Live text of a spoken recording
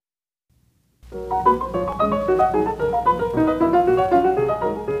Hello,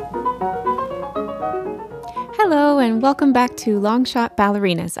 and welcome back to Long Shot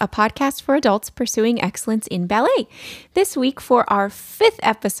Ballerinas, a podcast for adults pursuing excellence in ballet. This week, for our 5th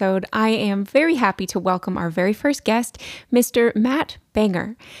episode, I am very happy to welcome our very first guest, Mr. Matt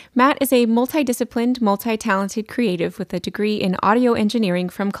Banger. Matt is a multidisciplined, multi-talented creative with a degree in audio engineering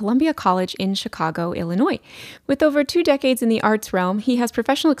from Columbia College in Chicago, Illinois. With over 2 decades in the arts realm, he has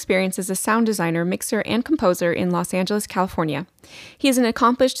professional experience as a sound designer, mixer, and composer in Los Angeles, California. He is an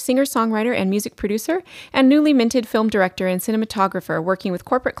accomplished singer-songwriter and music producer, and newly minted film director and cinematographer working with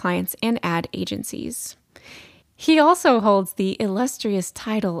corporate clients and ad agencies. He also holds the illustrious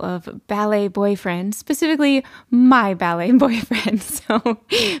title of ballet boyfriend, specifically my ballet boyfriend. So,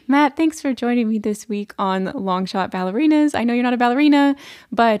 Matt, thanks for joining me this week on Long Shot Ballerinas. I know you're not a ballerina,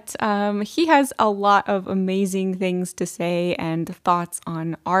 but he has a lot of amazing things to say and thoughts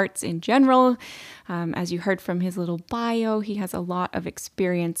on arts in general. As you heard from his little bio, he has a lot of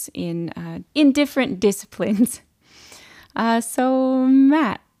experience in different disciplines. So,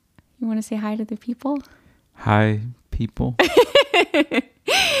 Matt, you want to say hi to the people? Hi, people.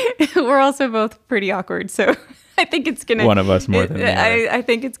 We're also both pretty awkward, so I think it's gonna. One of us more than the other. I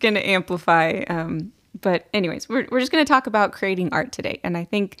think it's gonna amplify. But anyways, we're just gonna talk about creating art today, and I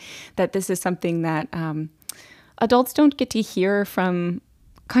think that this is something that adults don't get to hear from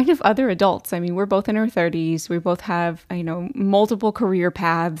kind of other adults. I mean, we're both in our 30s. We both have, multiple career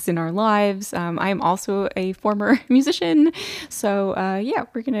paths in our lives. I am also a former musician. So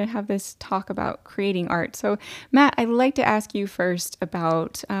we're going to have this talk about creating art. So Matt, I'd like to ask you first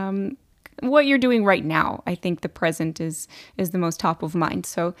about what you're doing right now. I think the present is the most top of mind.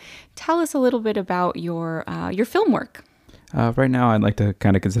 So tell us a little bit about your film work. Right now, I'd like to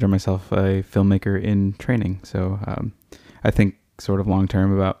kind of consider myself a filmmaker in training. So I think sort of long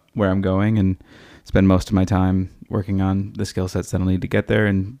term about where I'm going and spend most of my time working on the skill sets that I'll need to get there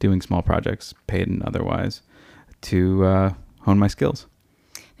and doing small projects, paid and otherwise, to hone my skills.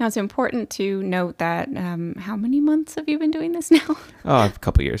 Now, it's important to note that how many months have you been doing this now? Oh, a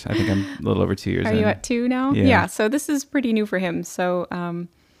couple years. I think I'm a little over 2 years. Are you at 2 now? Yeah. So this is pretty new for him. So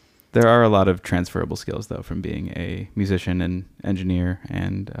there are a lot of transferable skills, though, from being a musician and engineer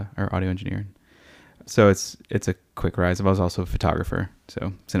and or audio engineer. So it's a quick rise. I was also a photographer,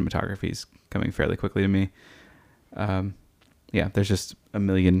 so cinematography is coming fairly quickly to me. There's just a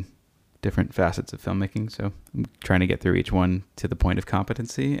million different facets of filmmaking, so I'm trying to get through each one to the point of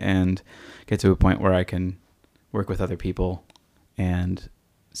competency and get to a point where I can work with other people and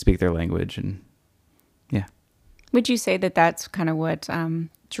speak their language. And yeah. Would you say that that's kind of what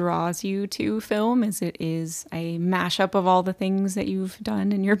draws you to film? Is it is a mashup of all the things that you've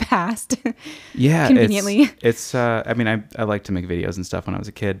done in your past? Yeah, conveniently. I like to make videos and stuff when I was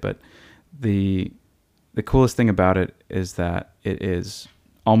a kid, but the coolest thing about it is that it is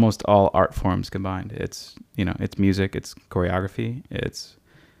almost all art forms combined. It's it's music, it's choreography, it's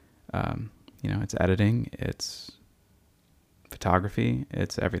it's editing, it's photography,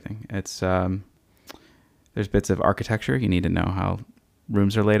 it's everything. It's there's bits of architecture. You need to know how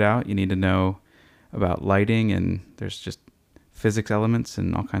rooms are laid out. You need to know about lighting, and there's just physics elements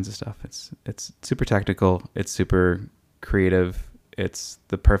and all kinds of stuff. It's super technical. It's super creative. It's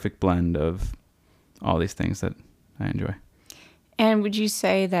the perfect blend of all these things that I enjoy. And would you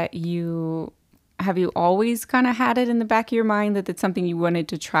say that have you always kind of had it in the back of your mind that it's something you wanted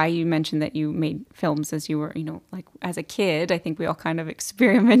to try? You mentioned that you made films as you were, like as a kid. I think we all kind of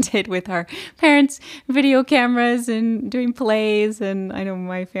experimented with our parents' video cameras and doing plays. And I know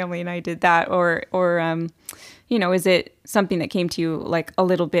my family and I did that. Or is it something that came to you like a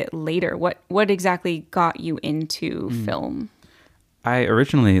little bit later? What exactly got you into film? I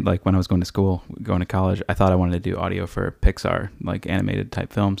originally, like when I was going to college, I thought I wanted to do audio for Pixar, like animated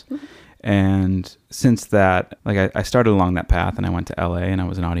type films. Mm-hmm. And since that, I started along that path, and I went to LA and I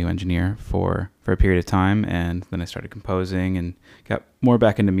was an audio engineer for a period of time. And then I started composing and got more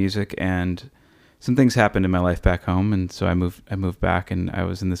back into music, and some things happened in my life back home. And so I moved back, and I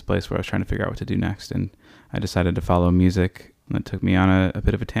was in this place where I was trying to figure out what to do next. And I decided to follow music, and it took me on a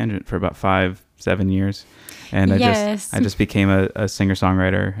bit of a tangent for about 5-7 years. And yes. I just became a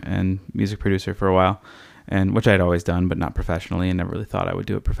singer-songwriter and music producer for a while. And which I had always done, but not professionally, and never really thought I would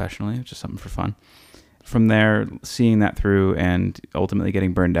do it professionally. It was just something for fun. From there, seeing that through and ultimately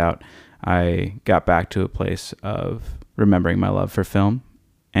getting burned out, I got back to a place of remembering my love for film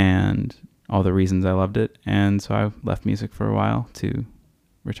and all the reasons I loved it. And so I left music for a while to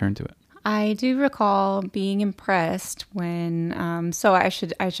return to it. I do recall being impressed when, so I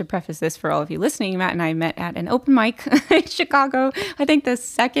should preface this for all of you listening. Matt and I met at an open mic in Chicago. I think the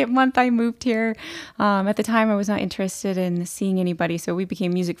second month I moved here. At the time, I was not interested in seeing anybody, so we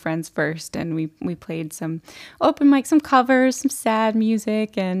became music friends first, and we played some open mic, some covers, some sad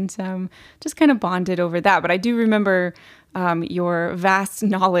music, and just kind of bonded over that. But I do remember your vast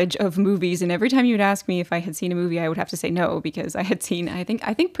knowledge of movies, and every time you would ask me if I had seen a movie, I would have to say no, because I had seen, I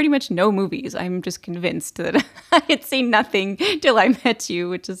think pretty much no movies. I'm just convinced that I had seen nothing till I met you,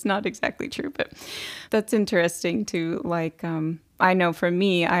 which is not exactly true, but that's interesting to like. I know for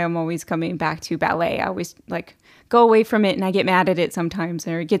me, I am always coming back to ballet. I always like go away from it, and I get mad at it sometimes,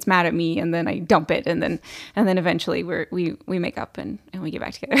 or it gets mad at me, and then I dump it, and then eventually we make up and we get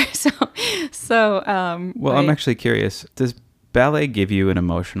back together. Well, I'm actually curious. Does ballet give you an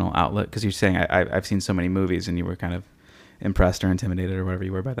emotional outlet? Because you're saying I've seen so many movies, and you were kind of impressed or intimidated or whatever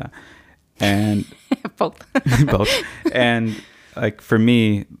you were by that, and both. both. And like for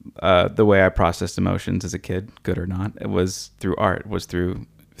me, the way I processed emotions as a kid, good or not, it was through art, was through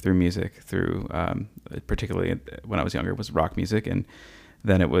music, through particularly when I was younger, was rock music, and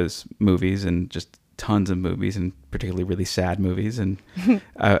then it was movies, and just tons of movies, and particularly really sad movies. And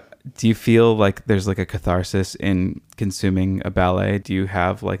do you feel like there's like a catharsis in consuming a ballet? Do you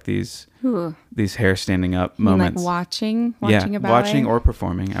have like these hair standing up moments? Like watching a ballet? Watching or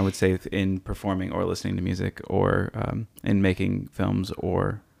performing. I would say in performing or listening to music, or in making films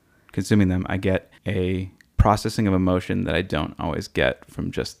or consuming them, I get a processing of emotion that I don't always get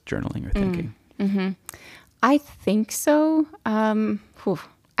from just journaling or thinking. Mm-hmm. I think so. I'm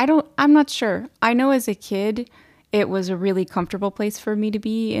not sure. I know as a kid, it was a really comfortable place for me to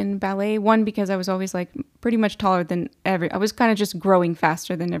be in ballet. One, because I was always like pretty much taller than I was kind of just growing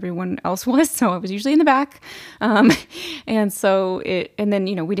faster than everyone else was. So I was usually in the back. And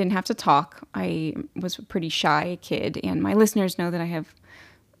then, we didn't have to talk. I was a pretty shy kid, and my listeners know that I have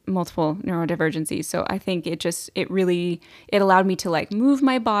multiple neurodivergencies. So I think it allowed me to like move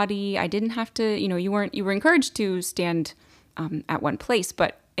my body. I didn't have to, you were encouraged to stand at one place,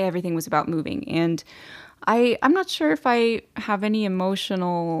 but everything was about moving. And I'm not sure if I have any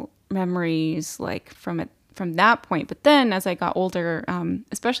emotional memories like from that point. But then as I got older,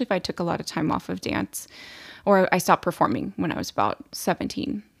 especially if I took a lot of time off of dance, or I stopped performing when I was about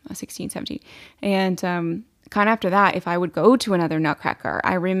 16, 17. And kind of after that, if I would go to another Nutcracker,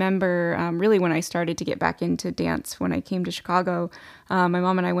 I remember really when I started to get back into dance, when I came to Chicago, my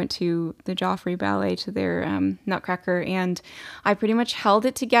mom and I went to the Joffrey Ballet, to their Nutcracker, and I pretty much held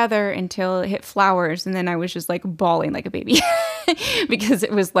it together until it hit flowers, and then I was just like bawling like a baby because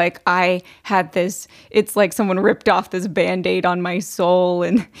it was like I had this, it's like someone ripped off this Band-Aid on my soul,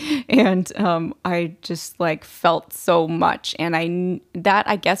 and I just like felt so much, and that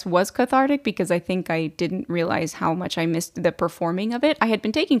I guess was cathartic, because I think I didn't realize how much I missed the performing of it. I had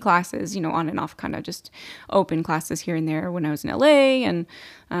been taking classes, on and off, kind of just open classes here and there when I was in LA, and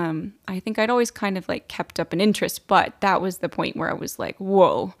I think I'd always kind of like kept up an interest, but that was the point where I was like,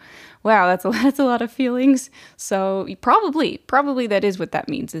 whoa, wow, that's a lot of feelings. So probably that is what that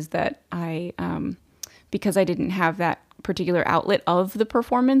means, is that I, because I didn't have that particular outlet of the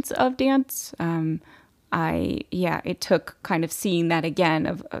performance of dance, it took kind of seeing that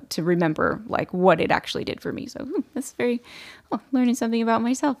again to remember like what it actually did for me. So that's learning something about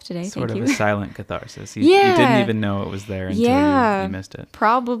myself today. Sort Thank of you. a silent catharsis. You didn't even know it was there until you missed it.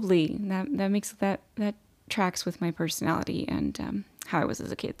 Probably that makes that tracks with my personality and how I was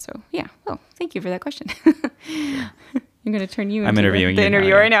as a kid. So yeah. Oh, thank you for that question. I'm going to turn you into the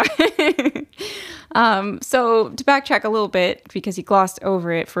interviewer right now. So to backtrack a little bit, because you glossed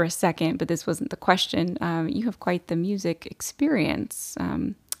over it for a second, but this wasn't the question. You have quite the music experience.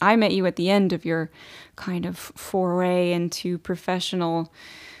 I met you at the end of your kind of foray into professional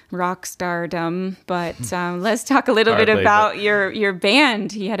rock stardom, but let's talk a little bit about your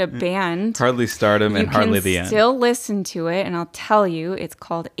band. He had a band. Hardly stardom and hardly the end. You can still listen to it, and I'll tell you, it's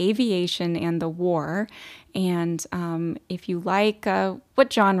called Aviation and the War. And if you like,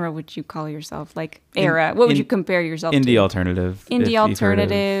 what genre would you call yourself? Like era? What would you compare yourself to? Indie alternative. Indie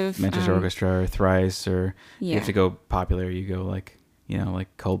alternative. Manchester Orchestra or Thrice, or yeah. You have to go popular, you go like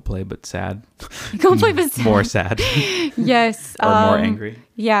Coldplay, but sad. Coldplay, but sad. More sad. Yes. Or more angry.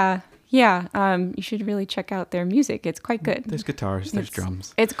 Yeah. Yeah. You should really check out their music. It's quite good. There's guitars, there's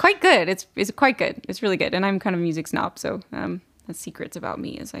drums. It's quite good. It's quite good. It's really good. And I'm kind of a music snob, so the secrets about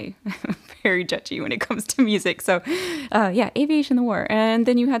me is I'm very judgy when it comes to music. So Aviation the War. And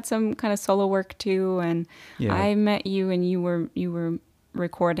then you had some kind of solo work too, and I met you and you were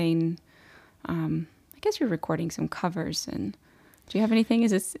recording I guess you were recording some covers and Do you have anything?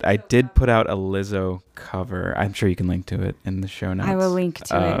 Is this? I did put out a Lizzo cover. I'm sure you can link to it in the show notes. I will link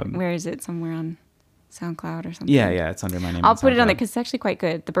to it. Where is it? Somewhere on SoundCloud or something? Yeah, it's under my name. I'll put it on there because it's actually quite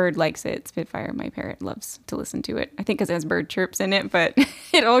good. The bird likes it. Spitfire, my parrot, loves to listen to it. I think because it has bird chirps in it, but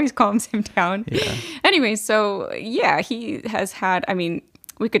it always calms him down. Yeah. Anyway, so yeah, he has had, I mean,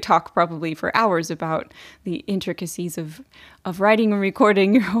 we could talk probably for hours about the intricacies of writing and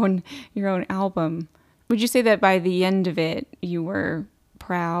recording your own album. Would you say that by the end of it, you were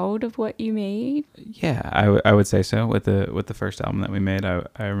proud of what you made? Yeah, I would say so. With the first album that we made, I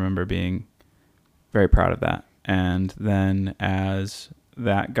remember being very proud of that. And then as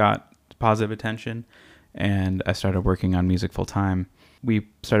that got positive attention and I started working on music full time, we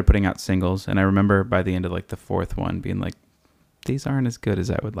started putting out singles. And I remember by the end of like the fourth one being like, these aren't as good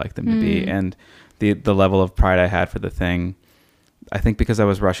as I would like them to be. And the level of pride I had for the thing, I think because I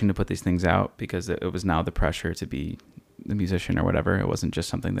was rushing to put these things out because it was now the pressure to be the musician or whatever. It wasn't just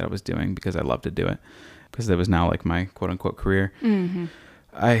something that I was doing because I loved to do it, because it was now like my quote unquote career. Mm-hmm.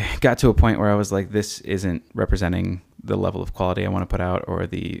 I got to a point where I was like, this isn't representing the level of quality I want to put out or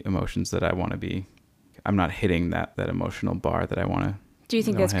the emotions that I want to be. I'm not hitting that emotional bar that I want to. Do you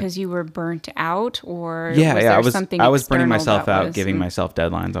think that's because you were burnt out, or I was burning myself out, giving myself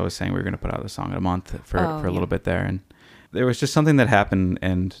deadlines. I was saying we were going to put out a song in a month for a little bit there. And there was just something that happened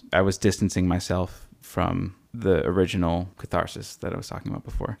and I was distancing myself from the original catharsis that I was talking about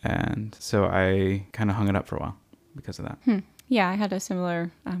before. And so I kind of hung it up for a while because of that. Yeah, I had a similar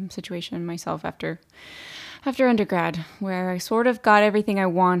situation myself after undergrad, where I sort of got everything I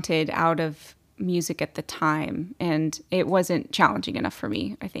wanted out of music at the time, and it wasn't challenging enough for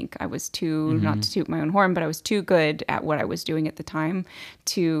me. I think I was too, not to toot my own horn, but I was too good at what I was doing at the time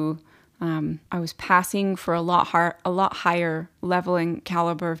to... I was passing for a lot higher level and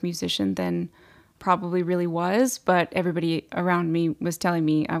caliber of musician than probably really was, but everybody around me was telling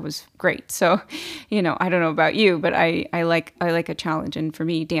me I was great. So, I don't know about you, but I like a challenge. And for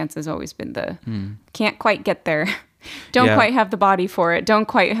me, dance has always been the can't quite get there. Don't quite have the body for it. Don't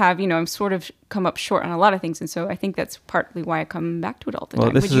quite have, I'm sort of come up short on a lot of things. And so I think that's partly why I come back to it all the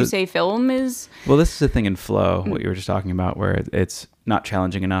time. Would you say film is? Well, this is the thing in flow, what you were just talking about, where it's not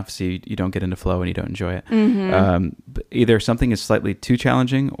challenging enough, so you don't get into flow and you don't enjoy it. But either something is slightly too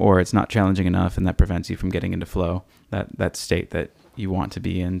challenging or it's not challenging enough, and that prevents you from getting into flow, that state that you want to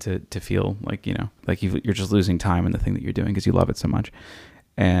be in to feel like, you're just losing time in the thing that you're doing because you love it so much.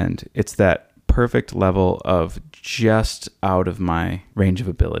 And it's that perfect level of just out of my range of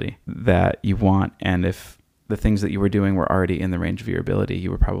ability that you want. And if the things that you were doing were already in the range of your ability,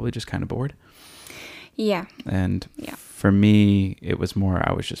 you were probably just kind of bored. Yeah. And for me, it was more,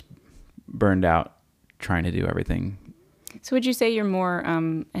 I was just burned out trying to do everything. So would you say you're more of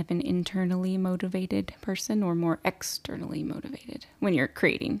an internally motivated person or more externally motivated when you're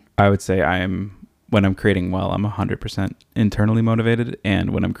creating? I would say when I'm creating well, I'm 100% internally motivated.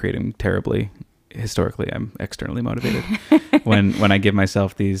 And when I'm creating terribly, historically, I'm externally motivated. when I give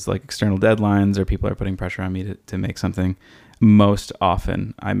myself these like external deadlines or people are putting pressure on me to make something, most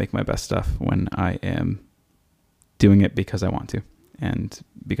often I make my best stuff when I am doing it because I want to and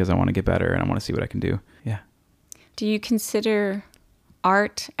because I want to get better and I want to see what I can do. Yeah. Do you consider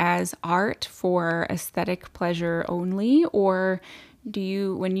art as art for aesthetic pleasure only, or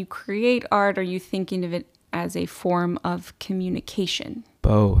when you create art, are you thinking of it as a form of communication?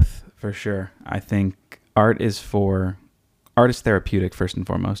 Both, for sure. I think art is therapeutic first and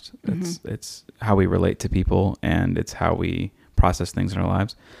foremost. It's how we relate to people and it's how we process things in our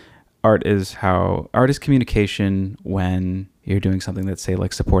lives. Art is communication when you're doing something that's, say,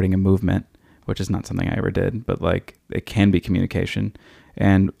 like supporting a movement, which is not something I ever did, but like it can be communication.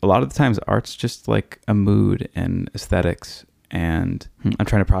 And a lot of the times art's just like a mood and aesthetics. And I'm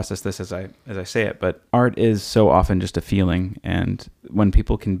trying to process this as I say it, but art is so often just a feeling. And when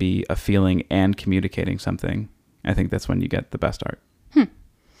people can be a feeling and communicating something, I think that's when you get the best art.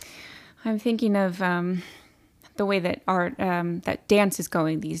 I'm thinking of the way that art, that dance is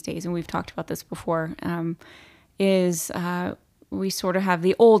going these days, and we've talked about this before, is we sort of have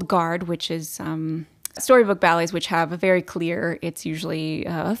the old guard, which is storybook ballets, which have a very clear, it's usually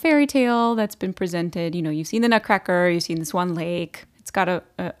a fairy tale that's been presented. You've seen the Nutcracker, you've seen the Swan Lake. It's got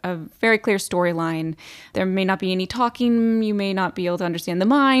a very clear storyline. There may not be any talking. You may not be able to understand the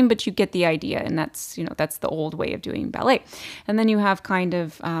mime, but you get the idea. And that's the old way of doing ballet. And then you have kind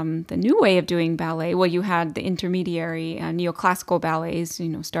of the new way of doing ballet. Well, you had the intermediary neoclassical ballets,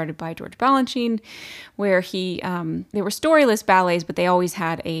 started by George Balanchine, where they were storyless ballets, but they always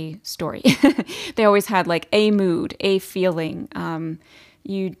had a story. They always had like a mood, a feeling.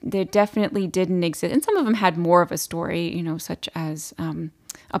 they definitely didn't exist. And some of them had more of a story, such as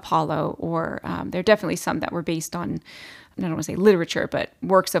Apollo, or there are definitely some that were based on, I don't want to say literature, but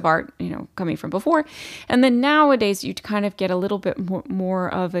works of art, coming from before. And then nowadays you kind of get a little bit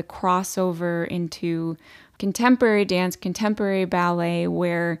more of a crossover into contemporary dance, contemporary ballet,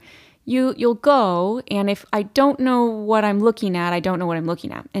 where you'll go, and if I don't know what I'm looking at, I don't know what I'm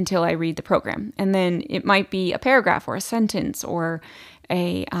looking at until I read the program. And then it might be a paragraph or a sentence or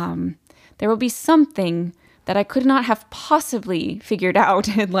there will be something that I could not have possibly figured out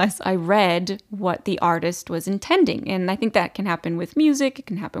unless I read what the artist was intending. And I think that can happen with music. It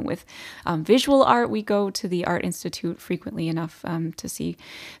can happen with visual art. We go to the Art Institute frequently enough to see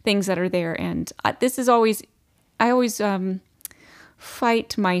things that are there. And I always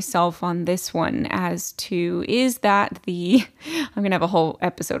fight myself on this one as to, is that I'm going to have a whole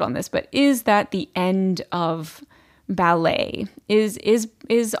episode on this, but is that the end of ballet? Is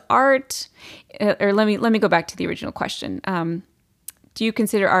art, or let me go back to the original question. Do you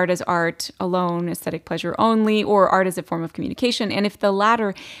consider art as art alone, aesthetic pleasure only, or art as a form of communication? And if the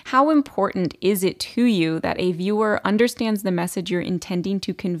latter, how important is it to you that a viewer understands the message you're intending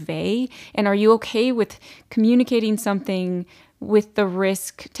to convey? And are you okay with communicating something with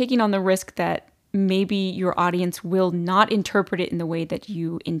taking on the risk that maybe your audience will not interpret it in the way that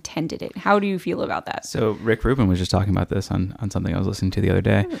you intended it? How do you feel about that? So Rick Rubin was just talking about this on something I was listening to the other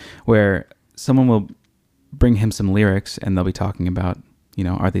day, where someone will bring him some lyrics and they'll be talking about,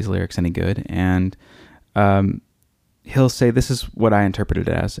 are these lyrics any good? And he'll say, this is what I interpreted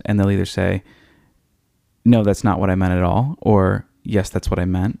it as. And they'll either say, no, that's not what I meant at all, or yes, that's what I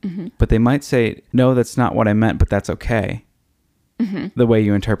meant. Mm-hmm. But they might say, no, that's not what I meant, but that's okay. Mm-hmm. The way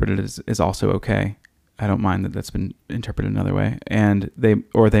you interpret it is also okay. I don't mind that that's been interpreted another way. And they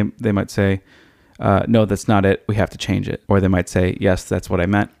might say, no, that's not it. We have to change it. Or they might say, yes, that's what I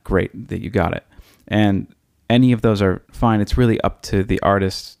meant. Great that you got it. And any of those are fine. It's really up to the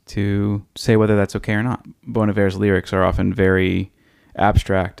artist to say whether that's okay or not. Bon Iver's lyrics are often very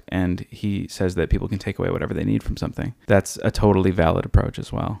abstract, and he says that people can take away whatever they need from something. That's a totally valid approach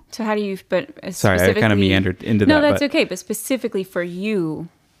as well. So how do you, sorry, I kind of meandered into that. No, that's okay. But specifically for you,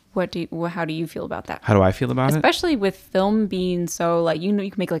 how do you feel about that? How do I feel about it? Especially with film being so you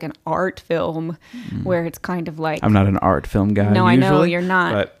can make like an art film where it's kind of like, I'm not an art film guy. No, usually, I know you're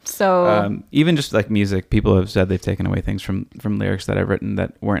not. But, so even just like music, people have said they've taken away things from lyrics that I've written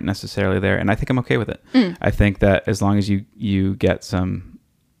that weren't necessarily there, and I think I'm okay with it. I think that as long as you get some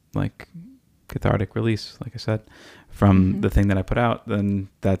like cathartic release, like I said, from the thing that I put out, then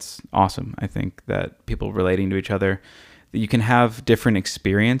that's awesome. I think that people relating to each other, you can have different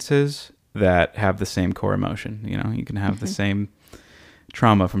experiences that have the same core emotion. You can have the same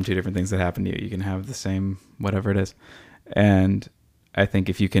trauma from two different things that happen to you. You can have the same whatever it is. And I think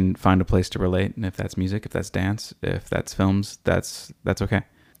if you can find a place to relate, and if that's music, if that's dance, if that's films, that's okay.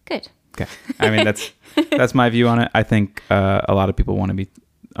 Good. Okay. I mean, that's my view on it. I think a lot of people want to be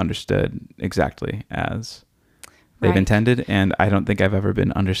understood exactly as they've intended, and I don't think I've ever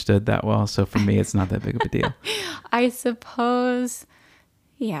been understood that well. So for me, it's not that big of a deal. I suppose,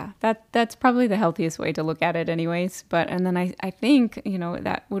 yeah, that's probably the healthiest way to look at it anyways. And then I think,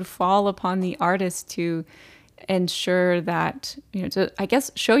 that would fall upon the artist to ensure that, to, I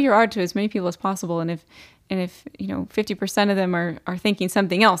guess, show your art to as many people as possible. And if 50% of them are thinking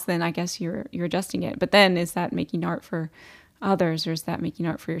something else, then I guess you're adjusting it. But then is that making art for others, or is that making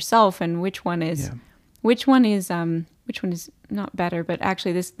art for yourself? And which one is... Yeah. Which one is not better? But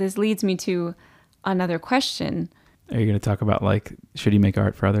actually, this leads me to another question. Are you going to talk about should you make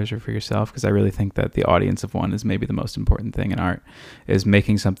art for others or for yourself? Because I really think that the audience of one is maybe the most important thing in art, is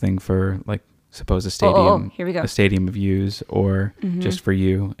making something for suppose a stadium, here we go. A stadium of views, or just for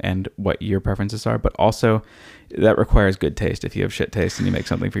you and what your preferences are. But also that requires good taste. If you have shit taste and you make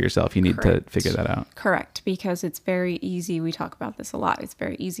something for yourself, you need to figure that out. Correct. Because it's very easy. We talk about this a lot. It's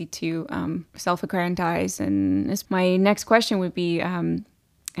very easy to self-aggrandize. And my next question would be, and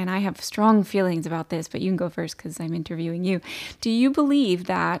I have strong feelings about this, but you can go first because I'm interviewing you. Do you believe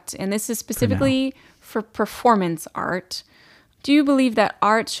that, and this is specifically for performance art, do you believe that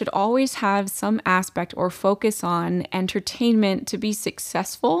art should always have some aspect or focus on entertainment to be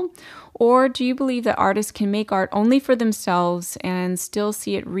successful? Or do you believe that artists can make art only for themselves and still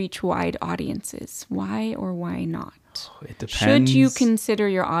see it reach wide audiences? Why or why not? It depends. Should you consider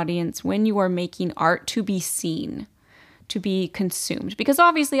your audience when you are making art to be seen? to be consumed. Because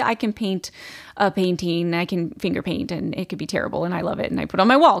obviously I can paint a painting, I can finger paint, and it could be terrible and I love it and I put it on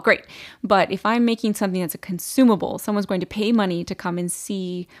my wall, great. But if I'm making something that's a consumable, someone's going to pay money to come and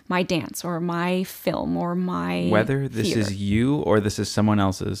see my dance or my film or my whether this theater. is you or this is someone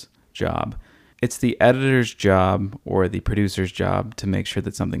else's job, it's the editor's job or the producer's job to make sure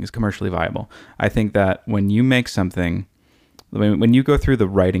that something is commercially viable. I think that when you make something, when you go through the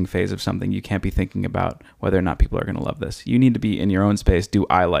writing phase of something, you can't be thinking about whether or not people are going to love this. You need to be in your own space. Do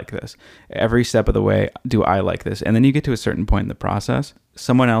I like this? Every step of the way, do I like this? And then you get to a certain point in the process,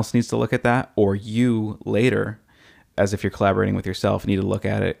 someone else needs to look at that, or you later, as if you're collaborating with yourself, need to look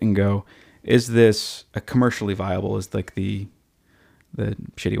at it and go, is this a commercially viable, is like the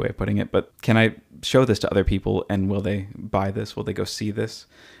shitty way of putting it, but can I show this to other people, and will they buy this? Will they go see this?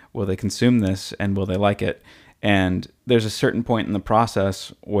 Will they consume this, and will they like it? And there's a certain point in the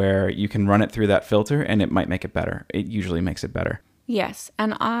process where you can run it through that filter and it might make it better. It usually makes it better. Yes,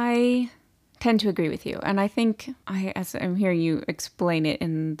 and I tend to agree with you. And I think as I'm hearing you explain it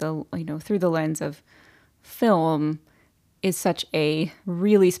in the, through the lens of film, is such a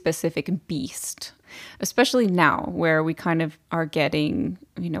really specific beast, especially now where we kind of are getting,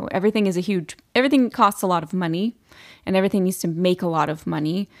 everything costs a lot of money and everything needs to make a lot of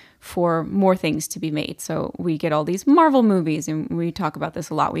money for more things to be made. So we get all these Marvel movies, and we talk about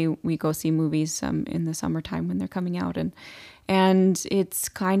this a lot. We go see movies in the summertime when they're coming out, and it's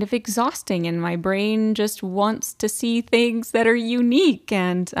kind of exhausting, and my brain just wants to see things that are unique.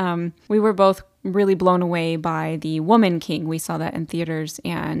 And we were both really blown away by The Woman King. We saw that in theaters,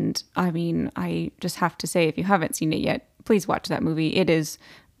 and I mean, I just have to say, if you haven't seen it yet, please watch that movie. It is,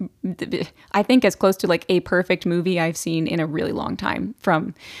 I think, as close to like a perfect movie I've seen in a really long time,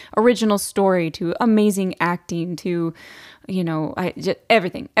 from original story to amazing acting to,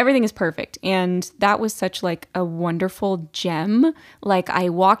 everything is perfect. And that was such like a wonderful gem. Like, I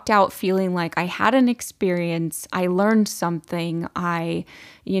walked out feeling like I had an experience. I learned something.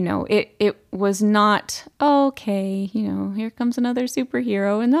 It was not, okay, here comes another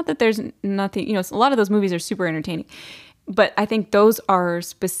superhero. And not that there's nothing, a lot of those movies are super entertaining. But I think those are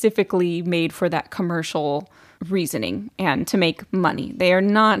specifically made for that commercial reasoning and to make money. They are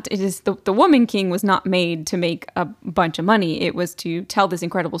not, the Woman King was not made to make a bunch of money. It was to tell this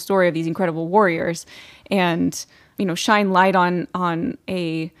incredible story of these incredible warriors and, shine light on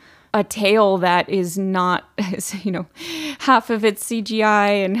a tale that is not, half of it's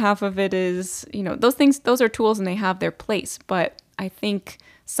CGI and half of it is, those are tools and they have their place. But I think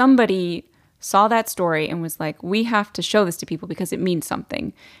somebody saw that story and was like, we have to show this to people because it means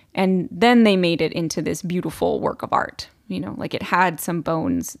something. And then they made it into this beautiful work of art. Like, it had some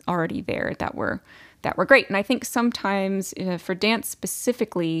bones already there that were great. And I think sometimes for dance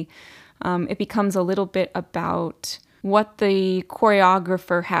specifically, it becomes a little bit about what the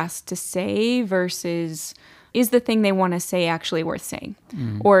choreographer has to say versus, is the thing they want to say actually worth saying?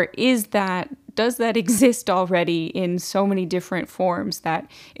 Or does that exist already in so many different forms that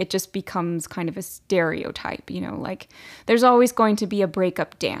it just becomes kind of a stereotype? Like, there's always going to be a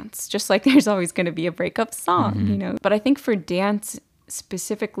breakup dance, just like there's always going to be a breakup song, But I think for dance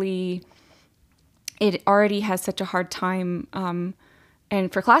specifically, it already has such a hard time.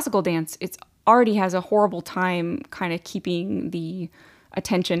 And for classical dance, it's already has a horrible time kind of keeping the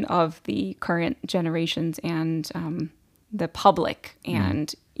attention of the current generations and the public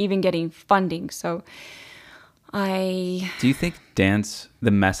and even getting funding. So do you think dance,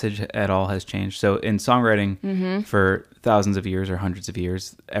 the message at all has changed? So in songwriting for thousands of years or hundreds of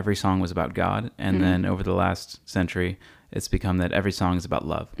years, every song was about God. And then over the last century, it's become that every song is about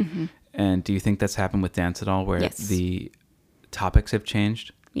love. And do you think that's happened with dance at all, where the topics have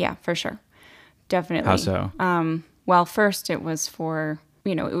changed? Yeah, for sure. Definitely. How so? Well, first it was for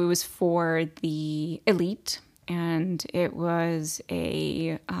the elite, and it was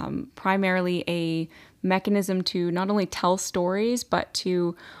primarily a mechanism to not only tell stories, but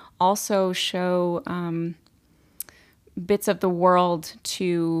to also show bits of the world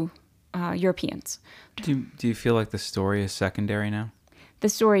to Europeans. Do you feel like the story is secondary now? The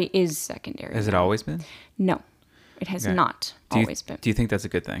story is secondary. Has it always been? No, it has not always been. Do you think that's a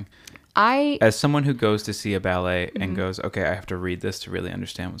good thing? As someone who goes to see a ballet and goes, okay, I have to read this to really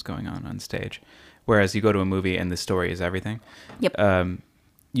understand what's going on stage. Whereas you go to a movie and the story is everything. Yep.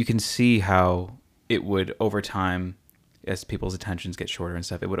 You can see how it would, over time, as people's attentions get shorter and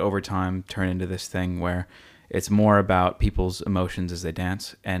stuff, it would over time turn into this thing where it's more about people's emotions as they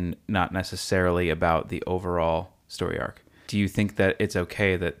dance and not necessarily about the overall story arc. Do you think that it's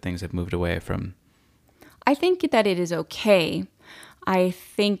okay that things have moved away from? I think that it is okay. I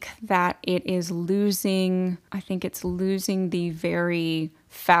think that it's losing the very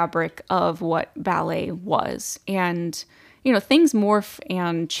fabric of what ballet was. And, things morph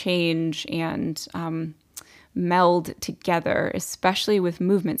and change and meld together, especially with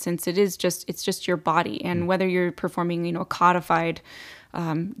movement, since it's just your body. And whether you're performing, a codified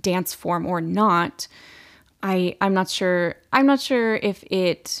dance form or not, I'm not sure if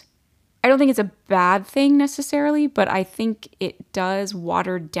I don't think it's a bad thing necessarily, but I think it does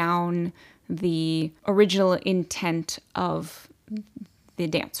water down the original intent of the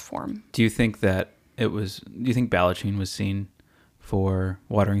dance form. Do you think Balanchine was seen for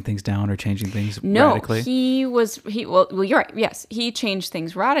watering things down or changing things radically? Well, you're right. Yes, he changed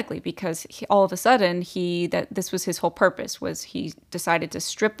things radically because all of a sudden this was his whole purpose, was he decided to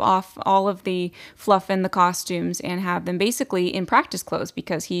strip off all of the fluff and the costumes and have them basically in practice clothes,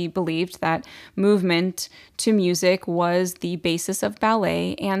 because he believed that movement to music was the basis of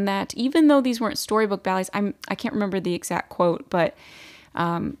ballet, and that even though these weren't storybook ballets, I can't remember the exact quote, but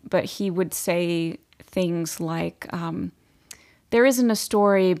he would say things like, there isn't a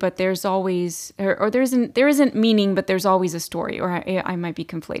story, but there's always, or there isn't meaning, but there's always a story. Or I might be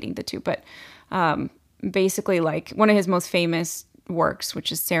conflating the two, but basically, like one of his most famous works,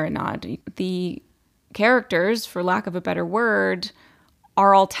 which is Serenade, the characters, for lack of a better word,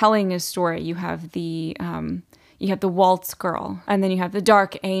 are all telling a story. You have the waltz girl, and then you have the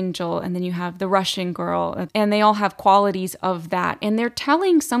dark angel, and then you have the Russian girl, and they all have qualities of that, and they're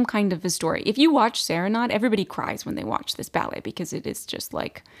telling some kind of a story. If you watch Serenade, everybody cries when they watch this ballet, because it is just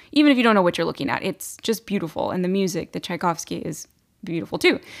like, even if you don't know what you're looking at, it's just beautiful, and the music, the Tchaikovsky, is beautiful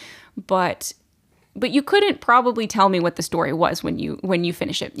too. But you couldn't probably tell me what the story was when you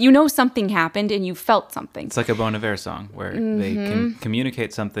finish it. Something happened and you felt something. It's like a Bon Iver song where they can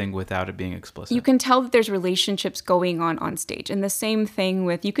communicate something without it being explicit. You can tell that there's relationships going on stage. And the same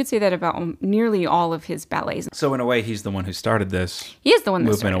thing you could say that about nearly all of his ballets. So in a way, he's the one who started this. He is the one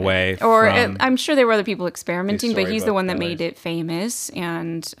that movement started away. Or I'm sure there were other people experimenting, but he's the one that made it famous,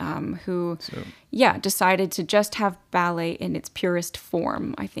 and decided to just have ballet in its purest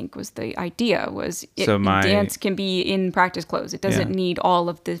form, I think was the idea. Dance can be in practice clothes. It doesn't need all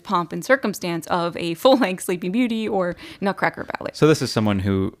of the pomp and circumstance of a full-length Sleeping Beauty or Nutcracker ballet. So this is someone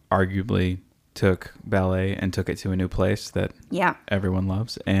who arguably took ballet and took it to a new place that everyone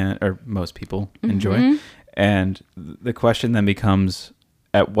loves, or most people enjoy. And the question then becomes,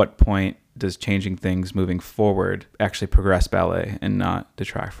 at what point does changing things moving forward actually progress ballet and not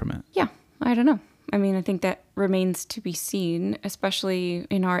detract from it? Yeah, I don't know. I mean, I think that remains to be seen, especially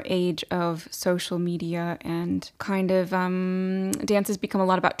in our age of social media, and kind of dance has become a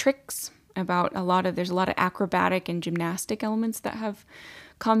lot about tricks, there's a lot of acrobatic and gymnastic elements that have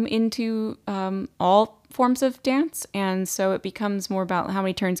come into all forms of dance, and so it becomes more about how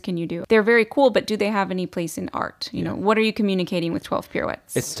many turns can you do. They're very cool, but do they have any place in art? What are you communicating with 12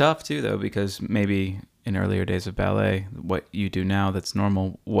 pirouettes? It's tough too, though, because maybe in earlier days of ballet, what you do now that's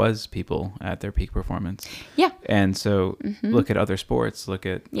normal was people at their peak performance. Yeah. And so look at other sports, look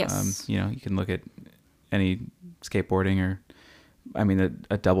at, you can look at any skateboarding, or,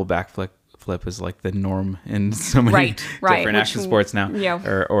 a double backflip is like the norm in so many different action sports now,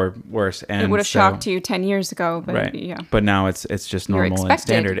 or worse. And it would have shocked you 10 years ago, but But now it's just normal and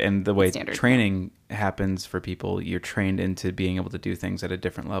standard. And the way training happens for people, you're trained into being able to do things at a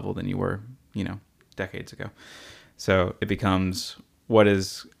different level than you were, decades ago. So it becomes, what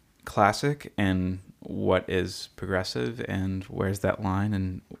is classic and what is progressive, and where's that line,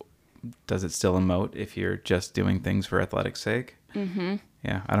 and does it still emote if you're just doing things for athletics' sake?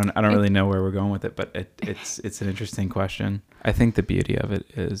 Yeah, I don't really know where we're going with it, but it's an interesting question. I think the beauty of it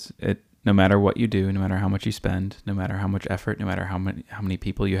is, no matter what you do, no matter how much you spend, no matter how much effort, no matter how many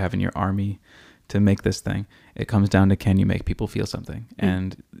people you have in your army to make this thing, it comes down to, can you make people feel something?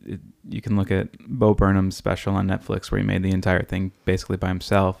 And you can look at Bo Burnham's special on Netflix, where he made the entire thing basically by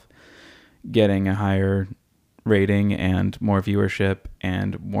himself, getting a higher rating and more viewership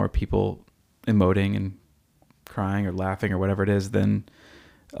and more people emoting and crying or laughing or whatever it is than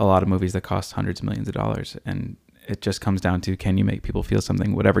a lot of movies that cost hundreds of millions of dollars. And it just comes down to, can you make people feel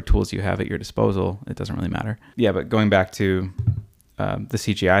something? Whatever tools you have at your disposal, it doesn't really matter. Yeah, but going back to the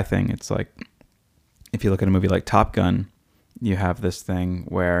CGI thing, it's like, if you look at a movie like Top Gun, you have this thing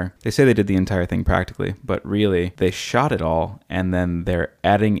where they say they did the entire thing practically, but really they shot it all, and then they're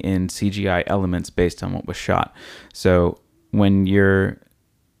adding in CGI elements based on what was shot. So when you're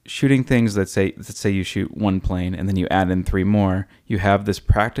shooting things, let's say you shoot one plane and then you add in 3 more, you have this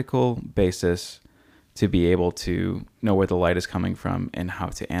practical basis to be able to know where the light is coming from and how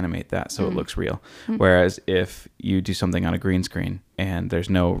to animate that so it looks real. Whereas if you do something on a green screen and there's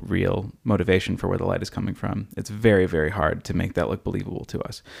no real motivation for where the light is coming from, it's very, very hard to make that look believable to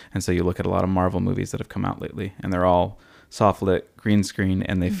us. And so you look at a lot of Marvel movies that have come out lately, and they're all soft lit green screen,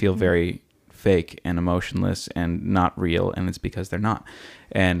 and they feel very fake and emotionless and not real, and it's because they're not.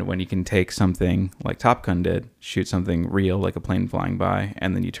 And when you can take something like Top Gun did, shoot something real like a plane flying by,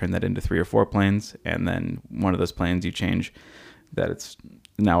 and then you turn that into 3 or 4 planes, and then one of those planes you change that it's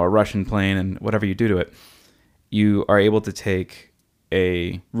now a Russian plane, and whatever you do to it, you are able to take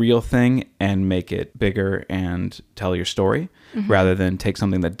a real thing and make it bigger and tell your story, rather than take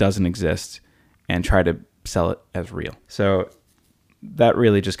something that doesn't exist and try to sell it as real. So that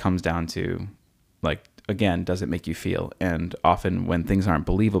really just comes down to, like, again, does it make you feel? And often when things aren't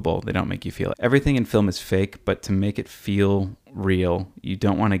believable, they don't make you feel. Everything in film is fake, but to make it feel real, you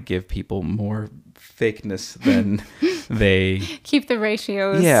don't want to give people more fakeness than they keep the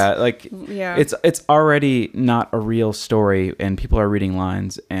ratios. Yeah, like it's already not a real story, and people are reading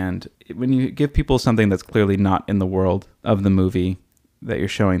lines. And when you give people something that's clearly not in the world of the movie that you're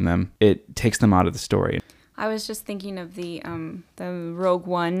showing them, it takes them out of the story. I was just thinking of the Rogue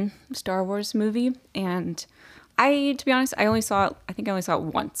One Star Wars movie, and to be honest, I think I only saw it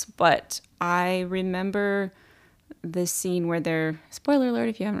once, but I remember the scene where they're, spoiler alert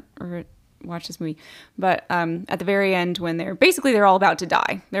if you haven't watched this movie, but at the very end when they're all about to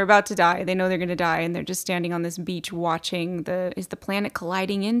die. They're about to die. They know they're going to die, and they're just standing on this beach watching is the planet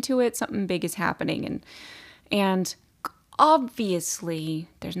colliding into it? Something big is happening, and obviously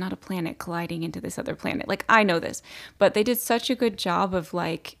there's not a planet colliding into this other planet. Like, I know this, but they did such a good job of,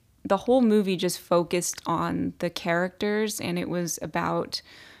 like, the whole movie just focused on the characters, and it was about,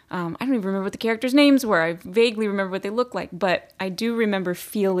 I don't even remember what the characters' names were. I vaguely remember what they looked like, but I do remember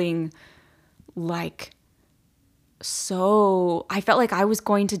feeling like, so I felt like I was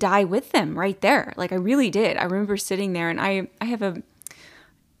going to die with them right there. Like, I really did. I remember sitting there, and I have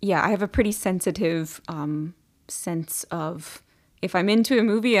a pretty sensitive sense of, if I'm into a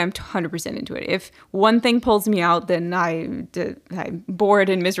movie, I'm 100% into it. If one thing pulls me out, then I'm bored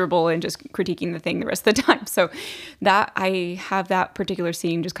and miserable and just critiquing the thing the rest of the time. So that I have that particular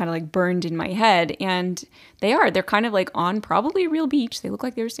scene just kind of like burned in my head. And they're kind of like on probably a real beach. They look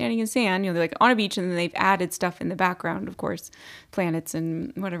like they were standing in sand. They're like on a beach, and then they've added stuff in the background, of course, planets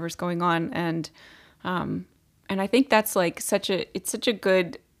and whatever's going on. And I think that's like it's such a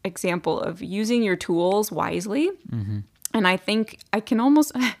good example of using your tools wisely. And I think I can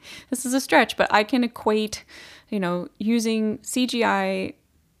almost, this is a stretch, but I can equate, using CGI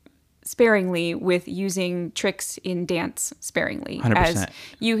sparingly with using tricks in dance sparingly. 100%. As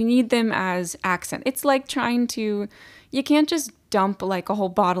you need them as accent. It's like you can't just dump like a whole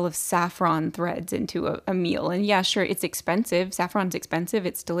bottle of saffron threads into a meal. And yeah, sure, it's expensive. Saffron's expensive.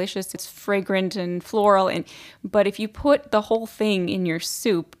 It's delicious. It's fragrant and floral. But if you put the whole thing in your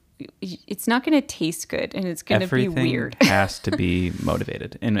soup, it's not going to taste good, and it's going to be weird. Everything has to be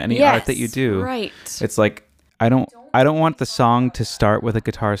motivated in any art that you do. Right. It's like, I don't want the song to start with a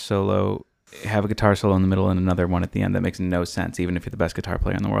guitar solo, have a guitar solo in the middle and another one at the end. That makes no sense, even if you're the best guitar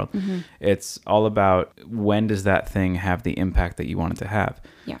player in the world. It's all about, when does that thing have the impact that you want it to have?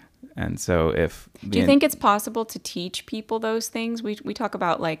 Yeah. And so do you think it's possible to teach people those things? We talk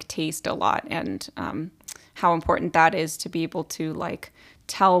about like taste a lot, and how important that is to be able to like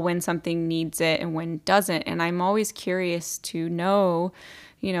tell when something needs it and when doesn't. And I'm always curious to know,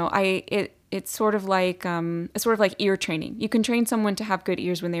 it's sort of like ear training. You can train someone to have good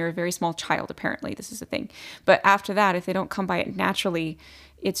ears when they're a very small child, apparently. This is a thing. But after that, if they don't come by it naturally,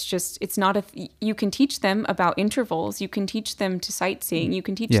 you can teach them about intervals. You can teach them to sightseeing. You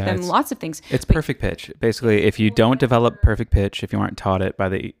can teach them lots of things. It's perfect pitch. Basically, if you don't develop perfect pitch, if you aren't taught it by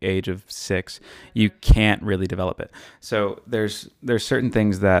the age of 6, you can't really develop it. So there's certain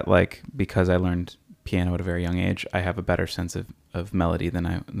things that, like, because I learned piano at a very young age, I have a better sense of melody than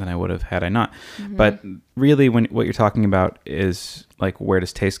I would have had I not. But really, what you're talking about is like, where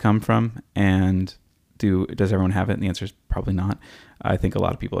does taste come from, and does everyone have it? And the answer is probably not. I think a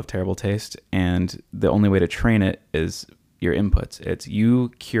lot of people have terrible taste, and the only way to train it is your inputs. It's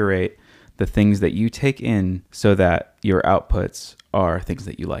you curate the things that you take in so that your outputs are things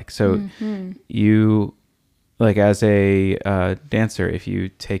that you like. So you, like, as a dancer, if you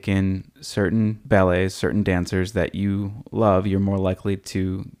take in certain ballets, certain dancers that you love, you're more likely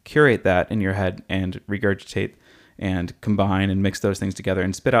to curate that in your head and regurgitate and combine and mix those things together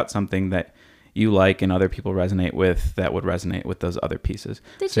and spit out something that you like and other people resonate with that would resonate with those other pieces.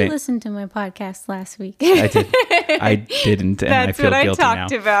 Did you listen to my podcast last week? I did. I didn't, and I feel guilty now. That's what I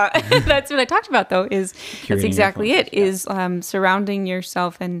talked about. That's what I talked about, though, is that's exactly it, is surrounding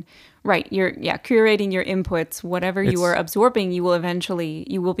yourself and, curating your inputs. Whatever you are absorbing, you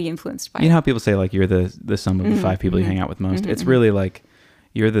will be influenced by it. You know how people say, like, you're the sum of the 5 people you hang out with most? It's really like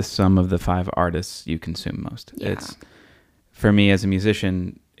you're the sum of the 5 artists you consume most. Yeah. It's, for me as a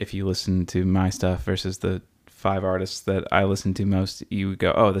musician, if you listen to my stuff versus the 5 artists that I listen to most, you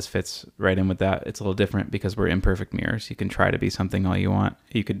go, oh, this fits right in with that. It's a little different because we're imperfect mirrors. You can try to be something all you want.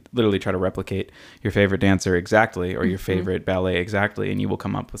 You could literally try to replicate your favorite dancer exactly or your favorite ballet exactly, and you will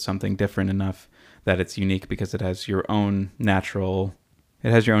come up with something different enough that it's unique because it has your own natural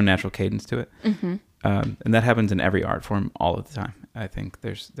cadence to it. And that happens in every art form all of the time. I think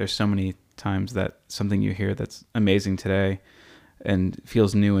there's so many times that something you hear that's amazing today and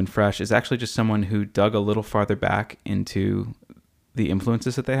feels new and fresh is actually just someone who dug a little farther back into the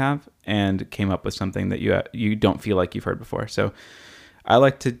influences that they have and came up with something that you don't feel like you've heard before. So I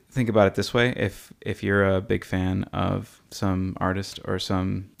like to think about it this way. If you're a big fan of some artist or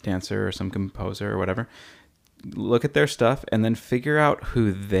some dancer or some composer or whatever, look at their stuff and then figure out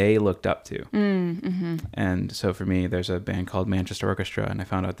who they looked up to. And so for me, there's a band called Manchester Orchestra, and I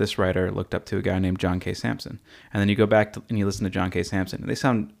found out this writer looked up to a guy named John K. Samson. And then you go back and you listen to John K. Samson, and they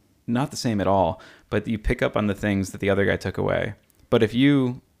sound not the same at all, but you pick up on the things that the other guy took away. But if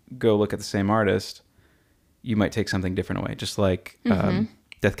you go look at the same artist, you might take something different away. Just like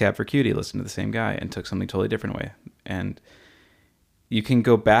Death Cab for Cutie listened to the same guy and took something totally different away. And you can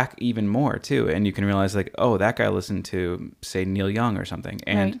go back even more too, and you can realize like, oh, that guy listened to, say, Neil Young or something,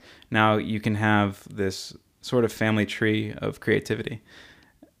 and now you can have this sort of family tree of creativity.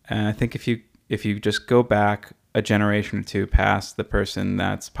 And I think if you just go back a generation or two past the person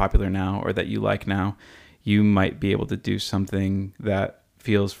that's popular now or that you like now, you might be able to do something that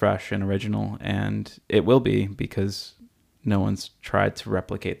feels fresh and original, and it will be because no one's tried to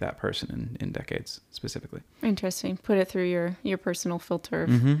replicate that person in decades specifically. Interesting. Put it through your personal filter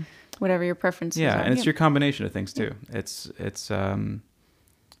of whatever your preferences are. Yeah, and it's your combination of things too. It's the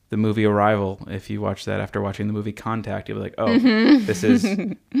movie Arrival. If you watch that after watching the movie Contact, you'll be like, oh, this is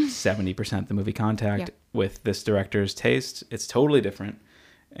 70% the movie Contact with this director's taste. It's totally different.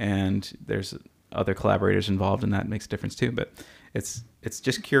 And there's other collaborators involved, and that makes a difference too. But it's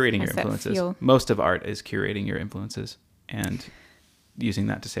just curating your influences. Most of art is curating your influences and using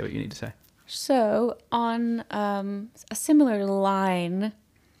that to say what you need to say. So on a similar line,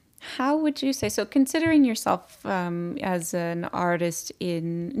 how would you say, so considering yourself as an artist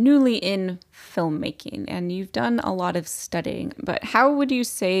newly in filmmaking, and you've done a lot of studying, but how would you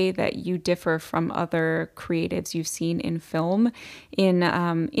say that you differ from other creatives you've seen in film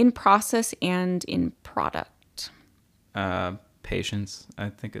in process and in product? Patience, I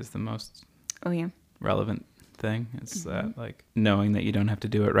think, is the most relevant thing. It's that, like, knowing that you don't have to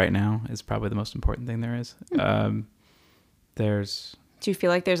do it right now is probably the most important thing there is. Do you feel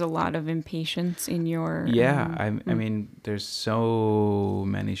like there's a lot of impatience in your... Yeah, I mean, there's so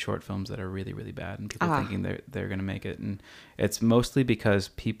many short films that are really, really bad, and people thinking they're going to make it. And it's mostly because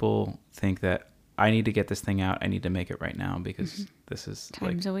people think that I need to get this thing out, I need to make it right now because this is...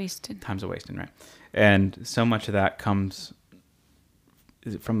 Time's a wasting, right? And so much of that comes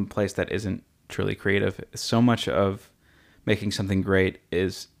from a place that isn't truly creative. So much of making something great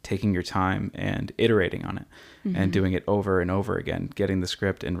is taking your time and iterating on it and doing it over and over again, getting the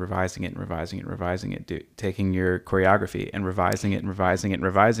script and revising it and revising it and revising it, taking your choreography and revising it and revising it and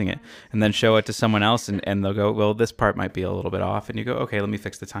revising it, and then show it to someone else and they'll go, well, this part might be a little bit off, and you go, okay, let me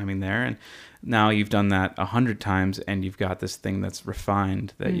fix the timing there. And now you've done that 100 times and you've got this thing that's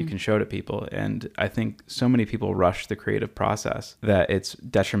refined that you can show to people. And I think so many people rush the creative process that it's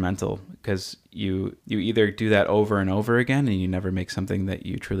detrimental, because you either do that over and over again and you never make something that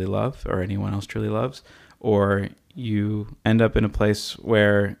you truly love or anyone else truly loves, or you end up in a place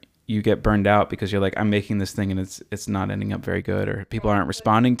where you get burned out because you're like, I'm making this thing and it's not ending up very good, or people aren't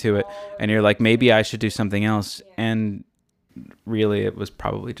responding to it, and you're like, maybe I should do something else. And really it was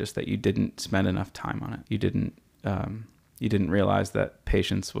probably just that you didn't spend enough time on it. You didn't realize that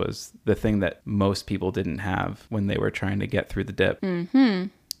patience was the thing that most people didn't have when they were trying to get through the dip.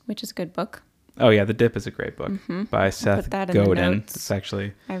 Which is a good book. Oh yeah, The Dip is a great book by Seth Godin. It's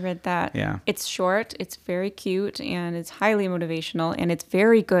actually... I read that. Yeah. It's short, it's very cute, and it's highly motivational, and it's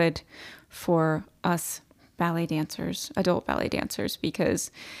very good for us ballet dancers, adult ballet dancers,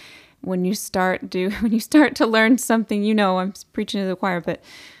 because when you start to learn something, I'm preaching to the choir, but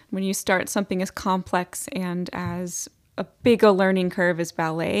when you start something as complex and as big a learning curve as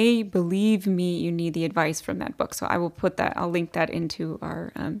ballet, believe me, you need the advice from that book. So I'll link that into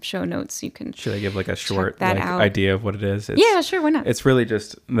our show notes. You can Should I give like a short that like out. idea of what it is? Yeah, sure, why not? It's really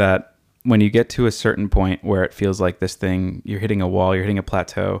just that when you get to a certain point where it feels like this thing, you're hitting a wall, you're hitting a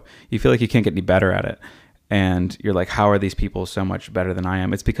plateau, you feel like you can't get any better at it. And you're like, how are these people so much better than I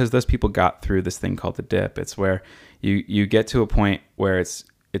am? It's because those people got through this thing called the dip. It's where you get to a point where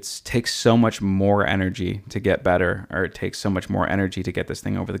it takes so much more energy to get better, or it takes so much more energy to get this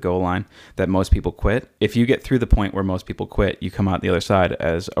thing over the goal line that most people quit. If you get through the point where most people quit, you come out the other side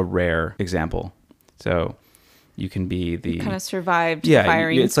as a rare example. So you can be the... You kind of survived the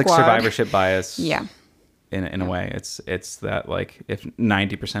firing it's squad. Like survivorship bias. Yeah. In a way, it's that like if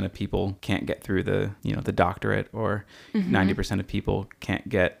 90% of people can't get through the doctorate, or 90% of people can't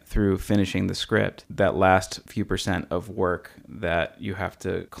get through finishing the script, that last few percent of work that you have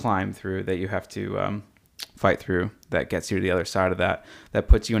to climb through, that you have to fight through, that gets you to the other side of that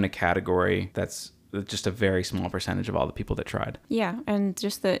puts you in a category that's just a very small percentage of all the people that tried. Yeah, and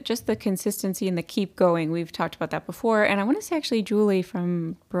just the consistency and the keep going. We've talked about that before, and I want to say actually Julie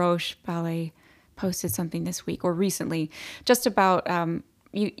from Broche Ballet posted something this week or recently just about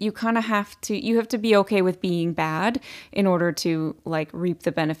you kind of have to be okay with being bad in order to like reap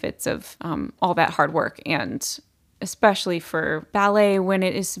the benefits of all that hard work. And especially for ballet, when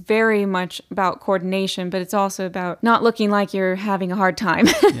it is very much about coordination, but it's also about not looking like you're having a hard time.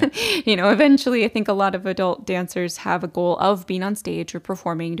 Yeah. Eventually I think a lot of adult dancers have a goal of being on stage or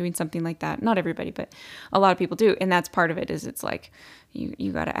performing, doing something like that. Not everybody, but a lot of people do. And that's part of it, is it's like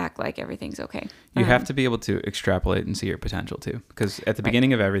you got to act like everything's okay. You have to be able to extrapolate and see your potential too, because at the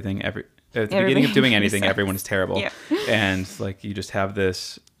beginning of everything, at the beginning of doing anything, everyone is terrible. Yeah. And like you just have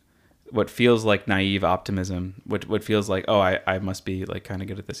this what feels like naive optimism, what feels like, oh, I must be like kind of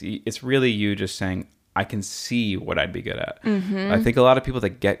good at this. It's really you just saying, I can see what I'd be good at. Mm-hmm. I think a lot of people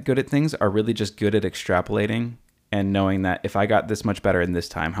that get good at things are really just good at extrapolating and knowing that if I got this much better in this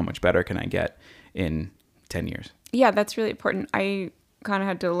time, how much better can I get in 10 years? Yeah, that's really important. I kind of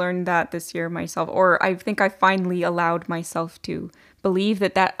had to learn that this year myself, or I think I finally allowed myself to believe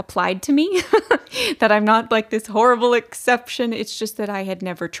that applied to me, that I'm not like this horrible exception. It's just that I had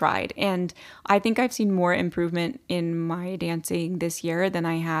never tried. And I think I've seen more improvement in my dancing this year than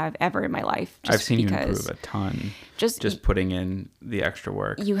I have ever in my life. I've seen you improve a ton. Just putting in the extra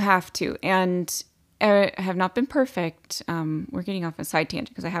work. You have to. And I have not been perfect. We're getting off a side tangent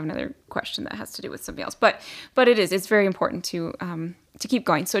because I have another question that has to do with something else. But it's very important to keep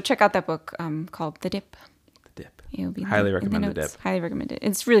going. So check out that book called The Dip. The Dip. It'll be highly recommend The Dip. Highly recommend it.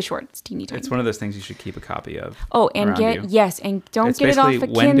 It's really short. It's teeny tiny. It's one of those things you should keep a copy of. Oh, and and don't get it off a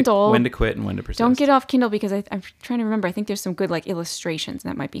Kindle. When to quit and when to persist. Don't get it off Kindle, because I'm trying to remember. I think there's some good like illustrations,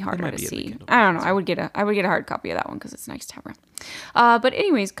 and that might be harder to see. I don't know. I would get a hard copy of that one because it's nice to have around. But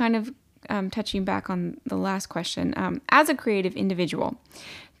anyways, kind of touching back on the last question, as a creative individual,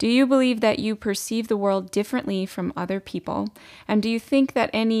 do you believe that you perceive the world differently from other people? And do you think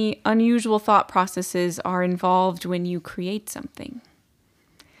that any unusual thought processes are involved when you create something?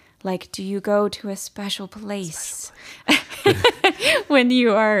 Like, do you go to a special place when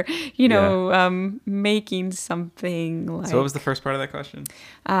you are, making something? Like, so what was the first part of that question?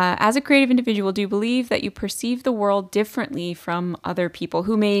 As a creative individual, do you believe that you perceive the world differently from other people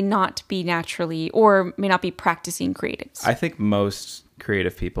who may not be naturally or may not be practicing creatives? I think most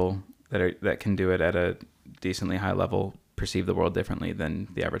creative people that can do it at a decently high level perceive the world differently than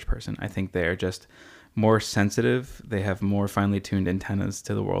the average person. I think they're just more sensitive. They have more finely tuned antennas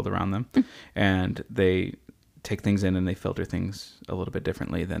to the world around them, and they take things in and they filter things a little bit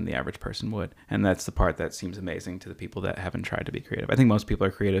differently than the average person would. And that's the part that seems amazing to the people that haven't tried to be creative. I think most people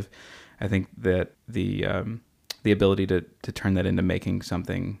are creative. I think that the ability to turn that into making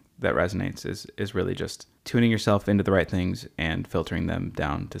something that resonates is really just tuning yourself into the right things and filtering them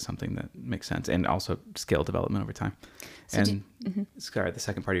down to something that makes sense, and also skill development over time. Sorry, the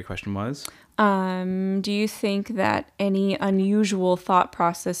second part of your question was? Do you think that any unusual thought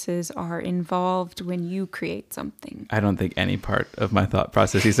processes are involved when you create something? I don't think any part of my thought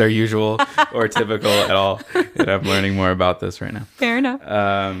processes are usual or typical at all. And I'm learning more about this right now. Fair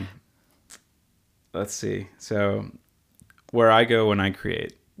enough. Let's see. So where I go when I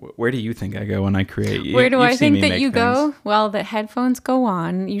create, where do you think I go when I create? Where do I think that you go? Well, the headphones go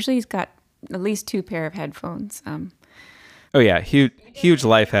on. Usually he's got at least 2 pair of headphones. Oh yeah, huge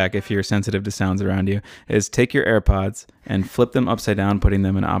life hack if you're sensitive to sounds around you is take your AirPods and flip them upside down, putting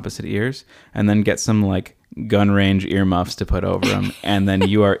them in opposite ears, and then get some like gun range earmuffs to put over them, and then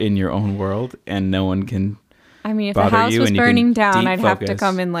you are in your own world, and no one can I mean, if the bother house you, was and you can burning down, deep I'd have to focus.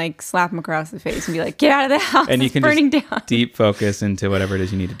 come and like slap him across the face and be like, "Get out of the house! And you It's can burning just down." deep focus into whatever it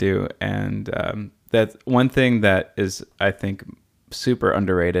is you need to do. And that's one thing that is, I think, super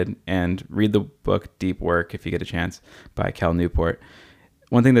underrated. And read the book Deep Work if you get a chance by Cal Newport.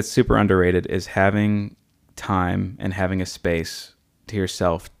 One thing that's super underrated is having time and having a space to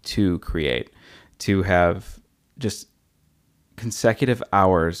yourself to create, to have just consecutive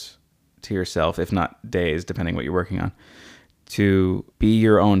hours to yourself, if not days, depending what you're working on, to be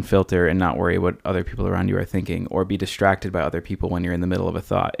your own filter and not worry what other people around you are thinking or be distracted by other people when you're in the middle of a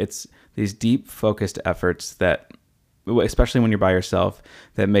thought. It's these deep focused efforts that, especially when you're by yourself,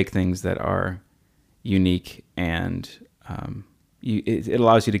 that make things that are unique, and it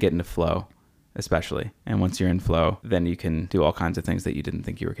allows you to get into flow, especially. And once you're in flow, then you can do all kinds of things that you didn't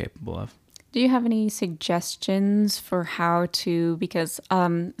think you were capable of. Do you have any suggestions for how to, because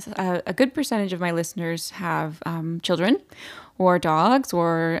a good percentage of my listeners have children or dogs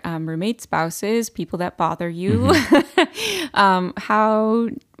or roommates, spouses, people that bother you.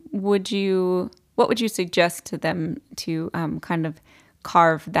 What would you suggest to them to kind of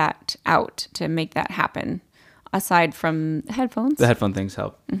carve that out to make that happen? Aside from headphones. The headphone things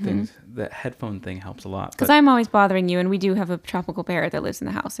help. The headphone thing helps a lot. Because I'm always bothering you, and we do have a tropical bear that lives in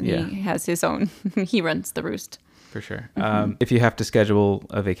the house, and he has his own, he runs the roost. For sure. If you have to schedule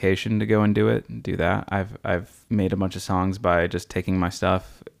a vacation to go and do it, do that. I've made a bunch of songs by just taking my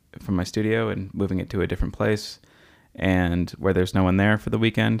stuff from my studio and moving it to a different place, and where there's no one there for the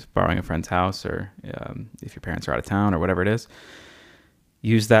weekend, borrowing a friend's house, or if your parents are out of town or whatever it is,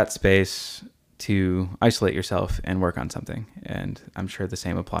 use that space to isolate yourself and work on something. And I'm sure the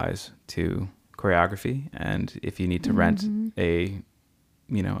same applies to choreography. And if you need to rent a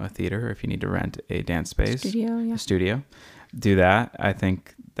theater, or if you need to rent a dance space, a studio, do that. I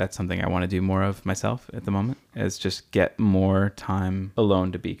think that's something I want to do more of myself at the moment, is just get more time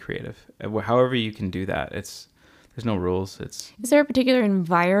alone to be creative. However you can do that. There's no rules. Is there a particular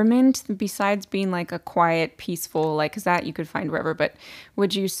environment besides being like a quiet, peaceful, like, because that you could find wherever, but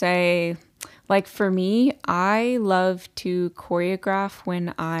would you say, like for me, I love to choreograph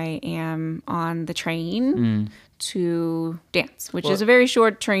when I am on the train to dance, which is a very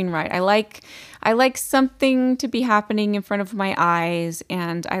short train ride. I like something to be happening in front of my eyes,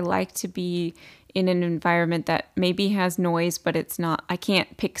 and I like to be in an environment that maybe has noise, but it's not, I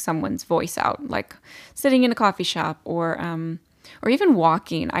can't pick someone's voice out, like sitting in a coffee shop or even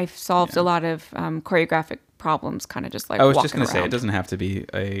walking. I've solved a lot of choreographic problems kind of just like I was walking just going to say, it doesn't have to be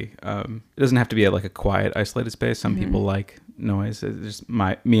like a quiet, isolated space. Some people like noise. It's just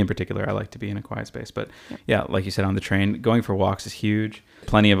me in particular, I like to be in a quiet space. But yeah, like you said, on the train, going for walks is huge.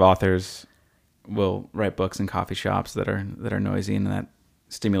 Plenty of authors will write books in coffee shops that are noisy, and that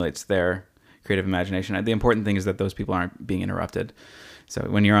stimulates their creative imagination. The important thing is that those people aren't being interrupted. So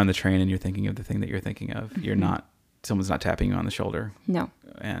when you're on the train and you're thinking of the thing that you're thinking of, someone's not tapping you on the shoulder. No.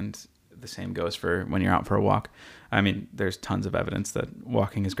 And the same goes for when you're out for a walk. I mean, there's tons of evidence that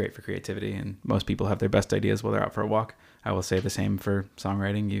walking is great for creativity, and most people have their best ideas while they're out for a walk. I will say the same for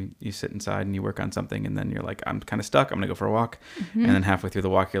songwriting. You sit inside and you work on something, and then you're like, I'm kind of stuck. I'm going to go for a walk. And then halfway through the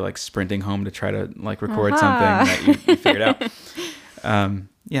walk, you're like sprinting home to try to like record something that you figured out.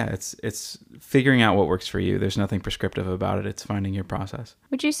 It's figuring out what works for you. There's nothing prescriptive about it. It's finding your process.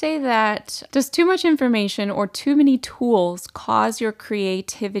 Would you say that does too much information or too many tools cause your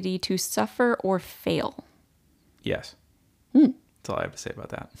creativity to suffer or fail? Yes. That's all I have to say about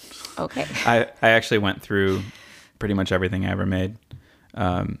that. Okay. I actually went through pretty much everything I ever made.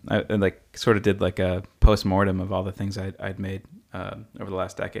 I like sort of did like a post-mortem of all the things I'd made over the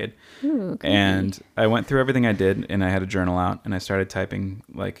last decade. Ooh, and I went through everything I did, and I had a journal out, and I started typing,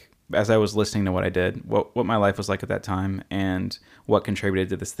 like, as I was listening to what I did, what my life was like at that time, and what contributed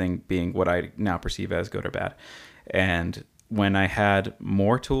to this thing being what I now perceive as good or bad. And when I had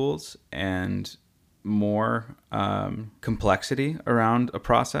more tools and more complexity around a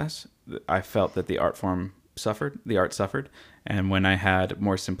process, I felt that the art suffered. And when I had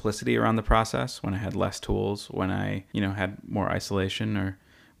more simplicity around the process, when I had less tools, when I, had more isolation, or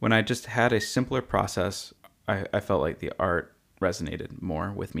when I just had a simpler process, I felt like the art resonated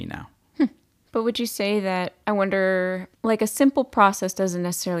more with me now. But would you say that, I wonder, like a simple process doesn't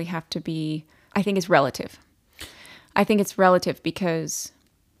necessarily have to be, I think it's relative. I think it's relative because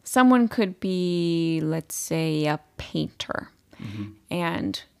someone could be, let's say, a painter.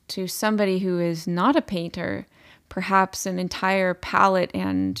 And to somebody who is not a painter, perhaps an entire palette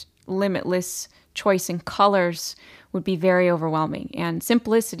and limitless choice in colors would be very overwhelming. And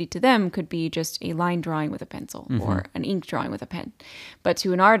simplicity to them could be just a line drawing with a pencil or an ink drawing with a pen. But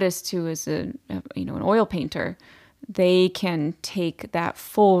to an artist who is an oil painter, they can take that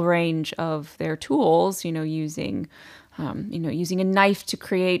full range of their tools, using a knife to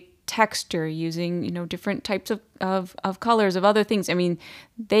create texture, using different types of colors, of other things. I mean,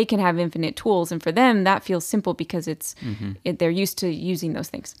 they can have infinite tools, and for them that feels simple because they're used to using those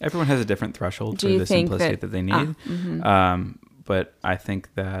things. Everyone has a different threshold for the simplicity that they need. But I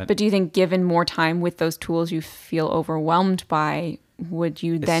think that... But do you think given more time with those tools you feel overwhelmed by, would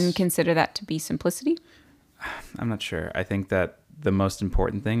you then consider that to be simplicity? I'm not sure. I think that the most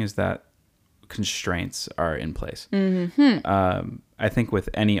important thing is that constraints are in place. I think with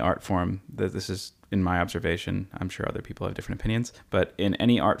any art form, that this is in my observation, I'm sure other people have different opinions, but in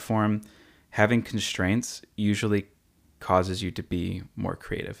any art form, having constraints usually causes you to be more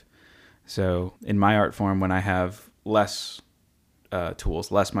creative. So in my art form, when I have less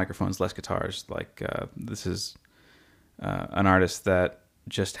tools, less microphones, less guitars, like this is an artist that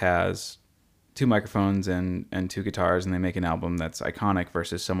just has 2 microphones and 2 guitars, and they make an album that's iconic,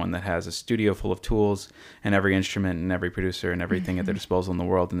 versus someone that has a studio full of tools and every instrument and every producer and everything at their disposal in the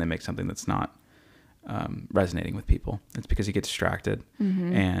world, and they make something that's not resonating with people. It's because you get distracted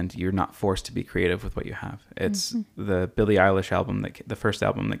and you're not forced to be creative with what you have. It's the Billie Eilish album, the first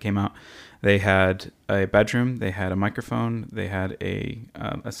album that came out. They had a bedroom, they had a microphone, they had a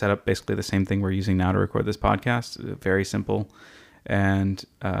setup, basically the same thing we're using now to record this podcast. Very simple and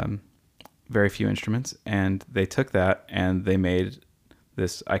very few instruments, and they took that and they made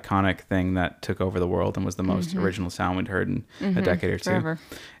this iconic thing that took over the world and was the most original sound we'd heard in a decade or two. Forever.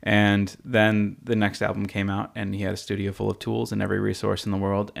 And then the next album came out and he had a studio full of tools and every resource in the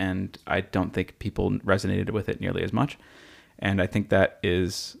world, and I don't think people resonated with it nearly as much. And I think that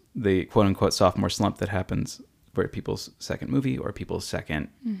is the quote-unquote sophomore slump that happens for people's second movie or people's second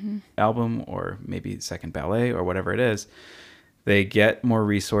album or maybe second ballet or whatever it is. They get more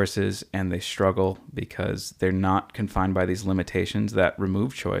resources and they struggle because they're not confined by these limitations that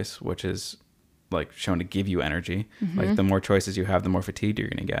remove choice, which is like shown to give you energy. Like the more choices you have, the more fatigued you're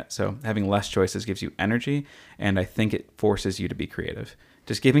going to get. So having less choices gives you energy, and I think it forces you to be creative.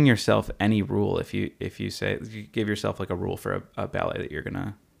 Just giving yourself any rule, if you give yourself like a rule for a ballet that you're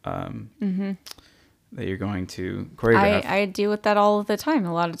gonna that you're going to choreograph. I deal with that all of the time.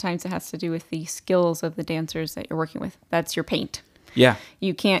 A lot of times it has to do with the skills of the dancers that you're working with. That's your paint. Yeah.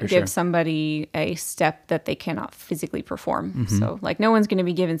 You can't give somebody a step that they cannot physically perform. So like no one's going to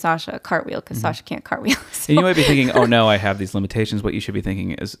be giving Sasha a cartwheel because Sasha can't cartwheel. So. And you might be thinking, oh no, I have these limitations. What you should be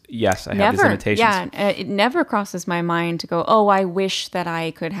thinking is, yes, I have these limitations. Yeah, it never crosses my mind to go, oh, I wish that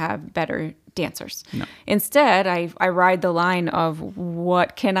I could have better dancers. No. Instead, I ride the line of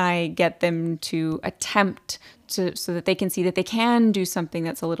what can I get them to attempt to, so that they can see that they can do something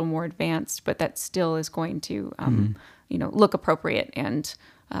that's a little more advanced, but that still is going to, look appropriate and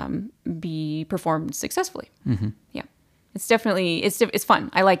be performed successfully. Yeah, it's definitely it's fun.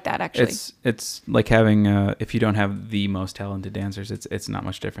 I like that actually. It's like having if you don't have the most talented dancers, it's not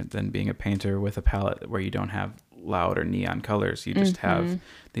much different than being a painter with a palette where you don't have loud or neon colors. You just have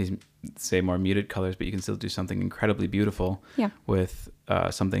these, say, more muted colors, but you can still do something incredibly beautiful with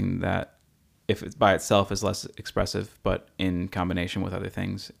something that, if it's by itself, is less expressive, but in combination with other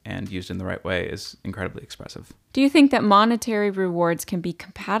things and used in the right way is incredibly expressive. Do you think that monetary rewards can be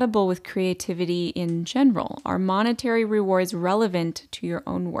compatible with creativity in general? Are monetary rewards relevant to your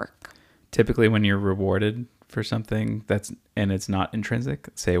own work? Typically, when you're rewarded for something and it's not intrinsic,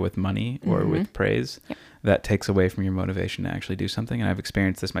 say with money or with praise, that takes away from your motivation to actually do something. And I've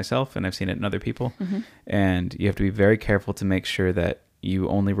experienced this myself, and I've seen it in other people. And you have to be very careful to make sure that you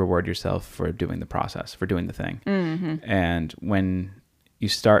only reward yourself for doing the process, for doing the thing. And when you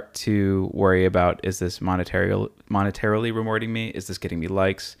start to worry about, is this monetarily rewarding me? Is this getting me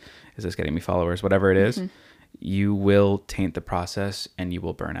likes? Is this getting me followers? Whatever it is, you will taint the process and you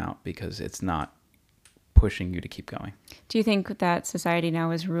will burn out because it's not pushing you to keep going. Do you think that society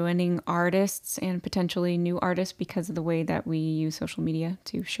now is ruining artists and potentially new artists because of the way that we use social media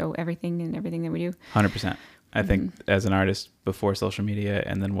to show everything and everything that we do? 100%. I think as an artist before social media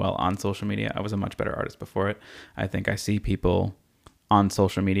and then on social media, I was a much better artist before it. I think I see people on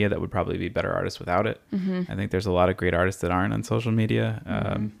social media that would probably be better artists without it. I think there's a lot of great artists that aren't on social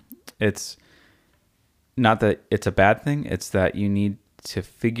media. It's not that it's a bad thing. It's that you need to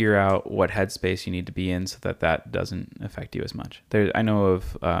figure out what headspace you need to be in so that doesn't affect you as much. I know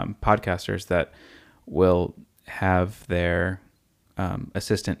of podcasters that will have their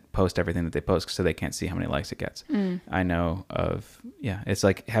assistant post everything that they post so they can't see how many likes it gets. I know of, it's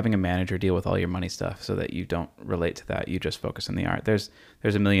like having a manager deal with all your money stuff so that you don't relate to that. You just focus on the art. There's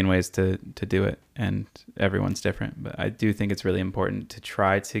a million ways to do it, and everyone's different. But I do think it's really important to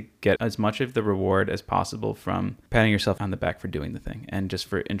try to get as much of the reward as possible from patting yourself on the back for doing the thing, and just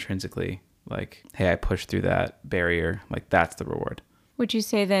for intrinsically like, hey, I pushed through that barrier. Like, that's the reward. Would you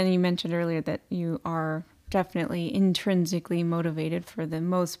say then, you mentioned earlier that you are definitely intrinsically motivated for the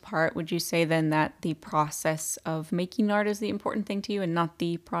most part. Would you say then that the process of making art is the important thing to you and not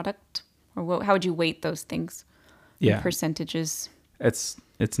the product? Or how would you weight those things in percentages? It's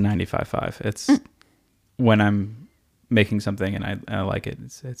 95-5. It's when I'm making something and I like it,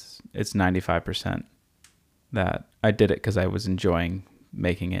 it's 95% that I did it because I was enjoying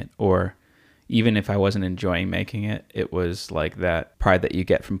making it. Or even if I wasn't enjoying making it, it was like that pride that you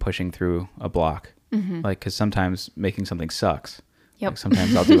get from pushing through a block. Like, because sometimes making something sucks. Like,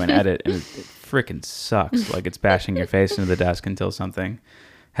 sometimes I'll do an edit and it freaking sucks. Like, it's bashing your face into the desk until something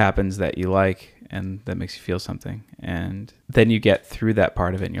happens that you like and that makes you feel something. And then you get through that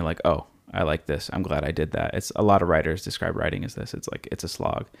part of it and you're like, oh, I like this. I'm glad I did that. It's a lot of writers describe writing as this. It's like, it's a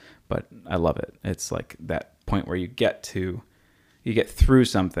slog, but I love it. It's like that point where you get through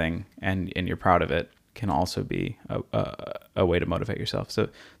something and you're proud of it, can also be a way to motivate yourself. So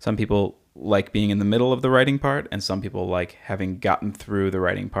some people like being in the middle of the writing part, and some people like having gotten through the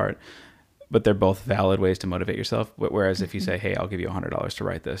writing part, but they're both valid ways to motivate yourself. Whereas if you say, hey, I'll give you $100 to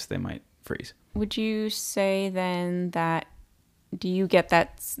write this, they might freeze. Would you say then that, do you get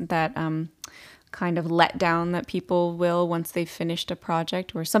that kind of letdown that people will once they've finished a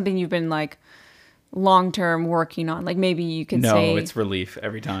project or something you've been like long-term working on? Like, maybe you could say... No, it's relief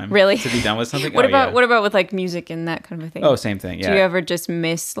every time. Really? To be done with something? What about with like music and that kind of a thing? Oh, same thing, yeah. Do you ever just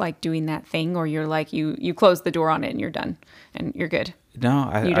miss like doing that thing, or you're like, you close the door on it and you're done and you're good?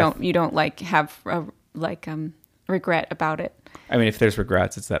 No, you don't like have a, regret about it. I mean, if there's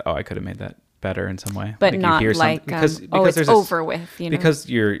regrets, it's that, I could have made that better in some way. But like, not like, because it's over with, you know? Because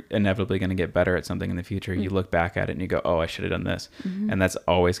you're inevitably going to get better at something in the future. You look back at it and you go, I should have done this. And that's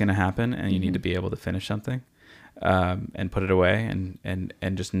always going to happen. And you need to be able to finish something and put it away and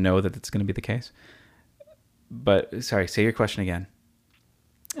just know that it's going to be the case. But sorry, say your question again.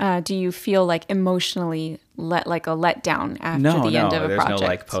 Do you feel like emotionally like a letdown after the end of a project? No, there's no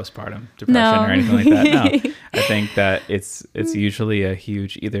like postpartum depression or anything like that. No, I think that it's usually a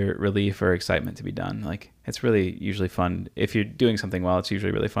huge either relief or excitement to be done. Like, it's really usually fun if you're doing something well. It's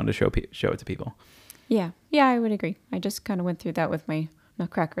usually really fun to show it to people. Yeah, I would agree. I just kind of went through that with my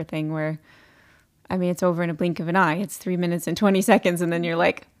Nutcracker thing, where, I mean, it's over in a blink of an eye. It's 3 minutes and 20 seconds, and then you're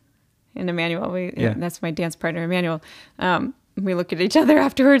like, in Emmanuel, that's my dance partner, Emmanuel. We look at each other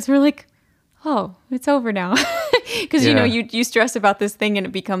afterwards and we're like, oh, it's over now. Because, you know, you stress about this thing and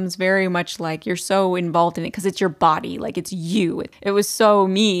it becomes very much like you're so involved in it because it's your body. Like, it's you. It was so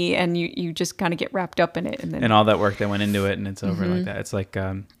me, and you just kind of get wrapped up in it. And all that work that went into it, and it's over like that. It's like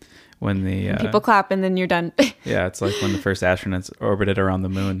when the... people clap and then you're done. Yeah, it's like when the first astronauts orbited around the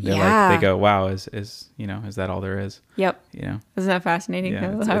moon. They go, wow, is that all there is? Yep. You know? Isn't that fascinating?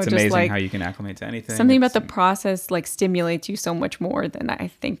 Yeah, it's amazing how you can acclimate to anything. Something about the process like stimulates you so much more than I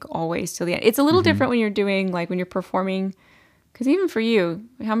think always till the end. It's a little different when you're doing, like when you're performing, because even for you,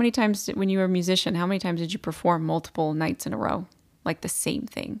 how many times when you were a musician, how many times did you perform multiple nights in a row? Like the same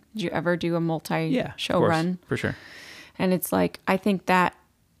thing? Did you ever do a multi-show run? For sure. And it's like, I think that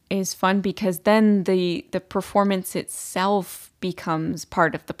is fun because then the performance itself becomes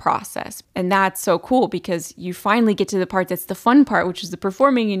part of the process. And that's so cool because you finally get to the part that's the fun part, which is the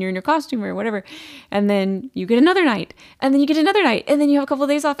performing, and you're in your costume or whatever. And then you get another night, and then you get another night, and then you have a couple of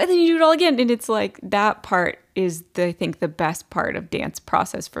days off, and then you do it all again. And it's like, that part is I think the best part of dance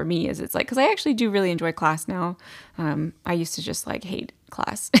process for me, is it's like, because I actually do really enjoy class now. I used to just like hate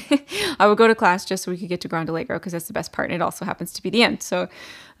class. I would go to class just so we could get to Grand Allegro because that's the best part, and it also happens to be the end. So,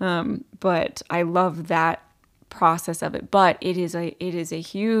 but I love that process of it. But it is a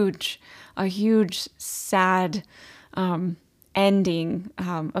huge sad ending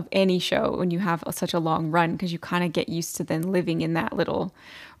of any show when you have such a long run, because you kind of get used to then living in that little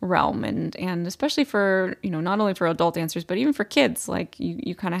realm, and especially for, not only for adult dancers but even for kids, like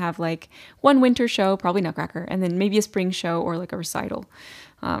you kind of have like one winter show, probably Nutcracker, and then maybe a spring show or like a recital,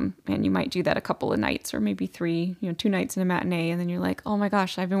 and you might do that a couple of nights or maybe 3, 2 nights in a matinee, and then you're like, oh my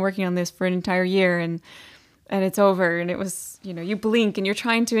gosh, I've been working on this for an entire year and it's over, and it was, you blink and you're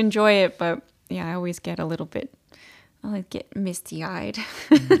trying to enjoy it, but I always get a little bit, I get misty-eyed.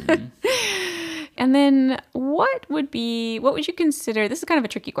 And then what would you consider, this is kind of a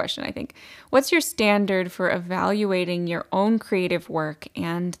tricky question, I think. What's your standard for evaluating your own creative work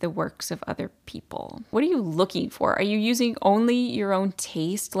and the works of other people? What are you looking for? Are you using only your own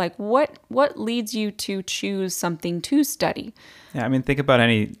taste? Like what leads you to choose something to study? Yeah, I mean, think about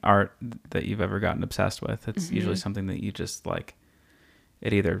any art that you've ever gotten obsessed with. It's usually something that you just like,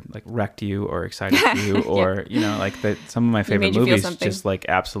 it either like wrecked you or excited you or, like some of my favorite movies just like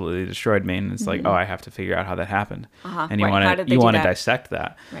absolutely destroyed me. And it's like, oh, I have to figure out how that happened. And you want to dissect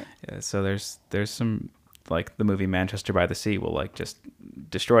that. Right. Yeah, so there's some, like the movie Manchester by the Sea will like just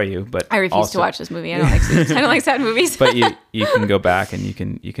destroy you. But I refuse to watch this movie. I don't like sad movies. But you can go back and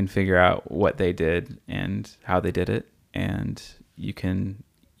you can figure out what they did and how they did it. And you can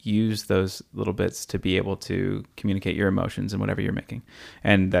use those little bits to be able to communicate your emotions in whatever you're making.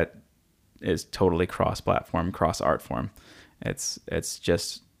 And that is totally cross-platform, cross-art form. It's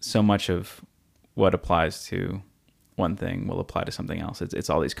just so much of what applies to one thing will apply to something else.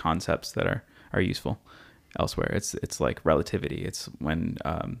 It's all these concepts that are useful elsewhere. It's like relativity. It's when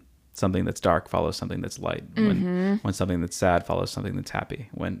something that's dark follows something that's light. When something that's sad follows something that's happy.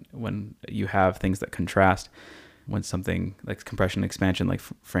 When you have things that contrast, when something like compression and expansion, like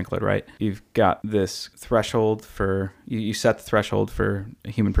Frank Lloyd Wright, you've got this threshold for, you set the threshold for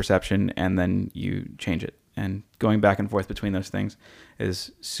human perception and then you change it. And going back and forth between those things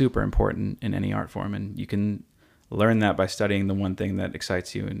is super important in any art form. And you can learn that by studying the one thing that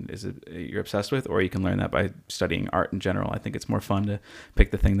excites you and you're obsessed with, or you can learn that by studying art in general. I think it's more fun to pick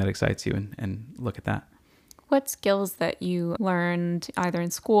the thing that excites you and look at that. What skills that you learned either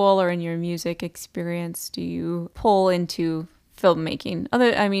in school or in your music experience do you pull into filmmaking?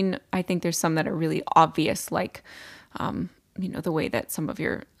 I think there's some that are really obvious, like, the way that some of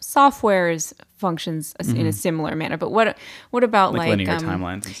your software functions in a similar manner. But what about like linear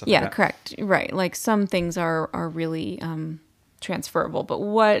timelines and stuff like that? Yeah, correct. Right. Like some things are really transferable.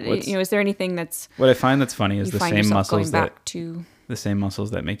 But is there anything that's... What I find that's funny is the same muscles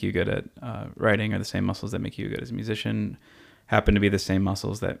that make you good at writing are the same muscles that make you good as a musician, happen to be the same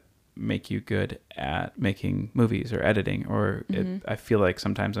muscles that make you good at making movies or editing. Or I feel like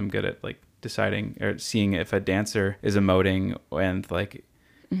sometimes I'm good at like deciding or seeing if a dancer is emoting and like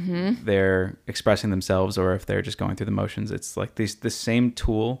they're expressing themselves or if they're just going through the motions. It's like the same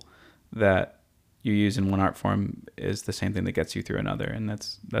tool that you use in one art form is the same thing that gets you through another. And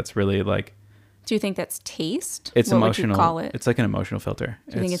that's really like... Do you think that's taste? It's emotional. Would you call it? It's like an emotional filter.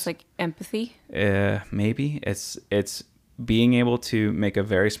 Do you think it's like empathy? Maybe. It's being able to make a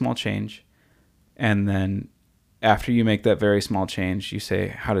very small change, and then after you make that very small change, you say,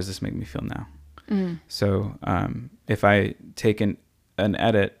 "How does this make me feel now?" So if I take an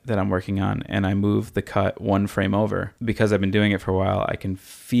edit that I'm working on and I move the cut one frame over, because I've been doing it for a while, I can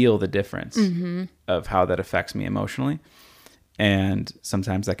feel the difference of how that affects me emotionally. And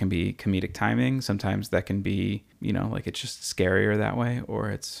sometimes that can be comedic timing. Sometimes that can be, like it's just scarier that way,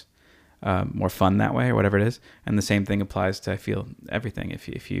 or it's more fun that way, or whatever it is. And the same thing applies to, I feel, everything.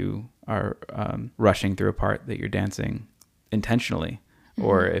 If you are rushing through a part that you're dancing intentionally,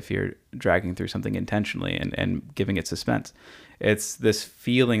 or if you're dragging through something intentionally and giving it suspense, it's this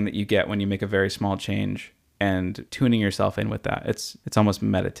feeling that you get when you make a very small change and tuning yourself in with that. It's almost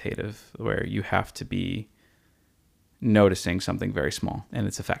meditative, where you have to be noticing something very small and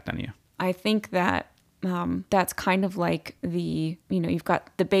its effect on you. I think that that's kind of like you've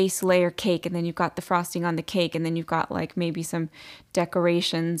got the base layer cake, and then you've got the frosting on the cake, and then you've got like maybe some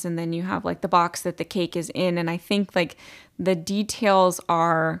decorations, and then you have like the box that the cake is in. And I think like the details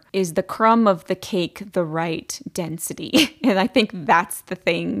is the crumb of the cake the right density? And I think that's the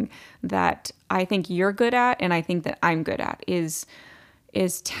thing that I think you're good at, and I think that I'm good at is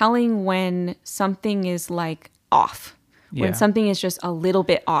telling when something is like off, when something is just a little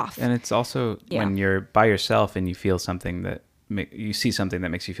bit off. And it's also when you're by yourself and you feel something that you see something that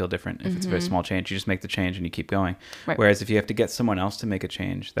makes you feel different. If it's a very small change, you just make the change and you keep going. Right. Whereas if you have to get someone else to make a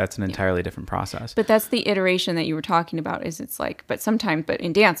change, that's an entirely different process. But that's the iteration that you were talking about. Is it's like, but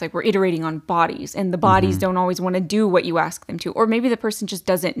in dance, like we're iterating on bodies, and the bodies don't always want to do what you ask them to, or maybe the person just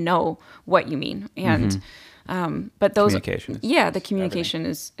doesn't know what you mean. And but those communication. The communication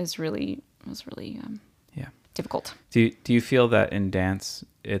is really difficult. Do you feel that in dance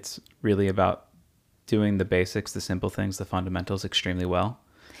it's really about doing the basics, the simple things, the fundamentals extremely well?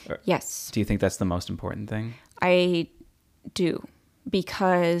 Yes. Do you think that's the most important thing? I do,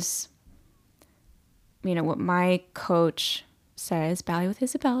 because what my coach says, Ballet with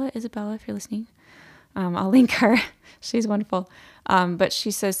Isabella, if you're listening, I'll link her. She's wonderful. But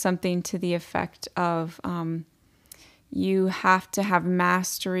she says something to the effect of you have to have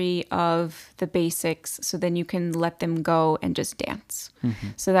mastery of the basics, so then you can let them go and just dance.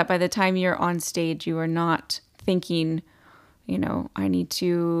 So that by the time you're on stage, you are not thinking, I need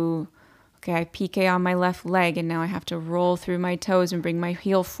to, okay, I PK on my left leg and now I have to roll through my toes and bring my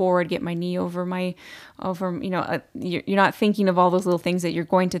heel forward, get my knee over you're not thinking of all those little things that you're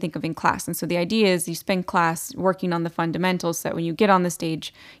going to think of in class. And so the idea is you spend class working on the fundamentals so that when you get on the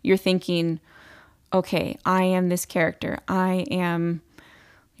stage, you're thinking, okay, I am this character. I am,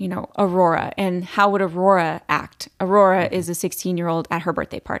 Aurora. And how would Aurora act? Aurora is a 16-year-old at her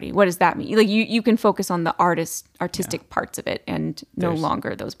birthday party. What does that mean? Like you can focus on the artistic parts of it and no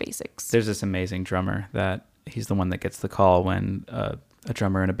longer those basics. There's this amazing drummer that he's the one that gets the call when a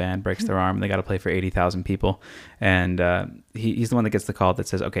drummer in a band breaks their arm. They got to play for 80,000 people. And he's the one that gets the call that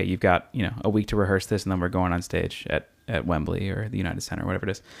says, okay, you've got, a week to rehearse this and then we're going on stage at Wembley or the United Center, whatever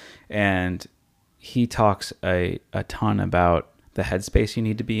it is. And he talks a ton about the headspace you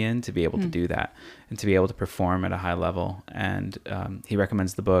need to be in to be able to do that and to be able to perform at a high level. And he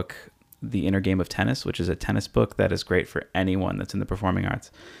recommends the book, The Inner Game of Tennis, which is a tennis book that is great for anyone that's in the performing arts.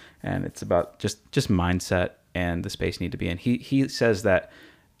 And it's about just mindset and the space you need to be in. He says that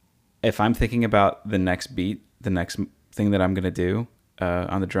if I'm thinking about the next beat, the next thing that I'm going to do,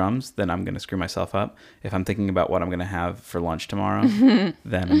 on the drums, then I'm going to screw myself up. If I'm thinking about what I'm going to have for lunch tomorrow, then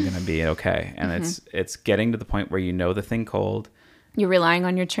I'm going to be okay. And it's getting to the point where the thing cold. You're relying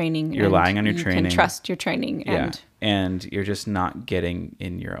on your training. You're relying on your training. You can trust your training. And you're just not getting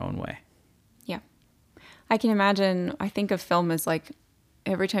in your own way. Yeah. I can imagine, I think of film as like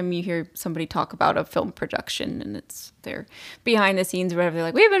every time you hear somebody talk about a film production and it's their behind the scenes or whatever, they're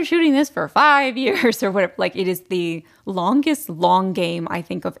like, we've been shooting this for 5 years or whatever. Like it is the longest long game, I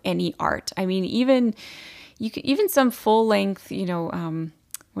think, of any art. I mean, even some full length, evening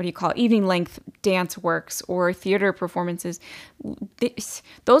length dance works or theater performances.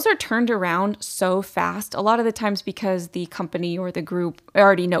 Those are turned around so fast a lot of the times because the company or the group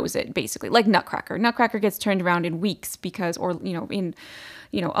already knows it, basically. Like Nutcracker. Nutcracker gets turned around in weeks in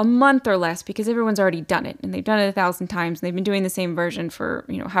a month or less because everyone's already done it and they've done it 1,000 times and they've been doing the same version for,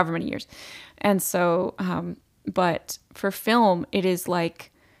 however many years. And so, but for film, it is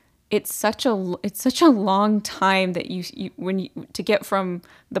like, it's such a long time that to get from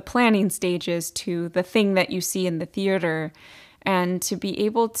the planning stages to the thing that you see in the theater, and to be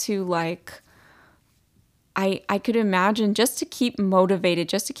able to I could imagine just to keep motivated,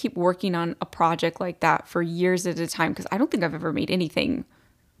 just to keep working on a project like that for years at a time, because I don't think I've ever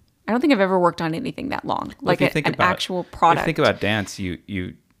worked on anything that long, like an actual product. If you think about dance,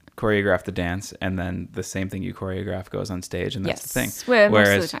 you choreograph the dance and then the same thing you choreograph goes on stage, and that's the thing.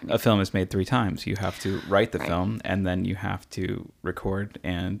 Whereas a film is made 3 times. You have to write the film and then you have to record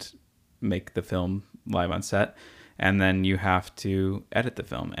and make the film live on set, and then you have to edit the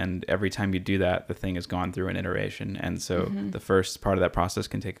film, and every time you do that, the thing has gone through an iteration. And so the first part of that process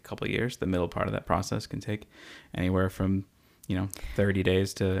can take a couple of years. The middle part of that process can take anywhere from 30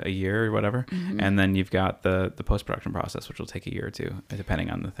 days to a year or whatever. And then you've got the post-production process, which will take a year or 2, depending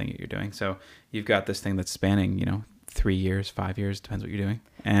on the thing that you're doing. So you've got this thing that's spanning, 3 years, 5 years, depends what you're doing.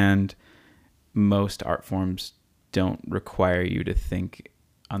 And most art forms don't require you to think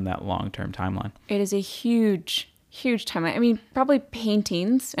on that long-term timeline. It is a huge timeline. I mean, probably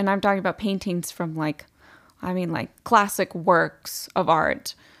paintings, and I'm talking about paintings from classic works of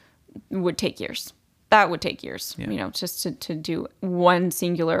art would take years. That would take years, just to do one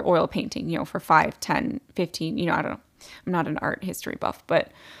singular oil painting, for 5, 10, 15, I don't know. I'm not an art history buff,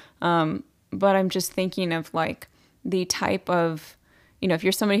 but I'm just thinking of the type of, if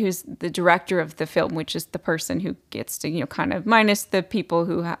you're somebody who's the director of the film, which is the person who gets to, kind of minus the people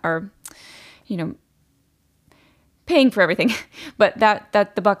who are, paying for everything, but that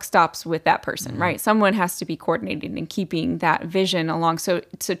the buck stops with that person, right? Someone has to be coordinating and keeping that vision along. So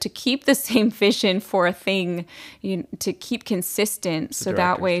to keep the same vision for a thing, to keep consistent, so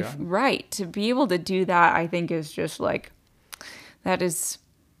that way, job. Right, to be able to do that, I think is just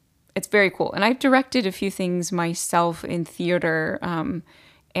it's very cool. And I've directed a few things myself in theater,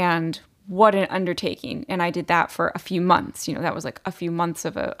 and what an undertaking. And I did that for a few months. That was a few months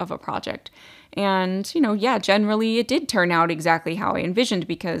of a project. And, generally it did turn out exactly how I envisioned,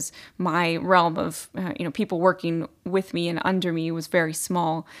 because my realm of, people working with me and under me was very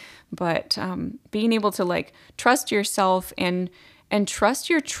small. But being able to trust yourself and trust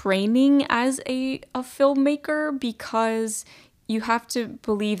your training as a filmmaker, because you have to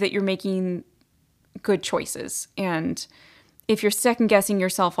believe that you're making good choices. And if you're second guessing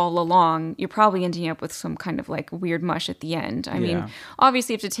yourself all along, you're probably ending up with some kind of like weird mush at the end. I mean,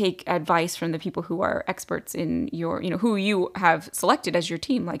 obviously you have to take advice from the people who are experts in your, who you have selected as your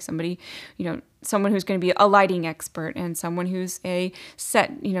team, like somebody, someone who's going to be a lighting expert and someone who's a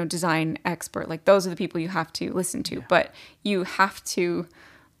set, design expert. Like those are the people you have to listen to, but you have to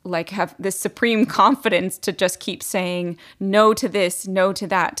like have this supreme confidence to just keep saying no to this, no to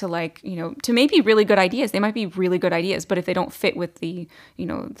that, to like, to maybe really good ideas. They might be really good ideas, but if they don't fit with the,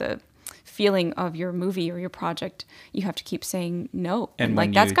 the feeling of your movie or your project, you have to keep saying no. And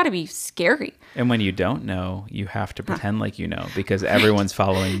like, that's got to be scary. And when you don't know, you have to pretend like you know, because everyone's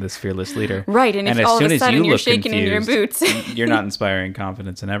following this fearless leader. Right. And if as all soon of a as sudden you you're look shaking confused, in your boots, you're not inspiring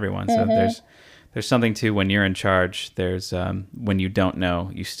confidence in everyone. So there's something to when you're in charge. There's when you don't know,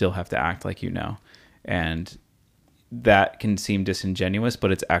 you still have to act like you know, and that can seem disingenuous,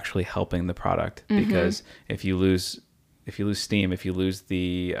 but it's actually helping the product. Because if you lose steam, if you lose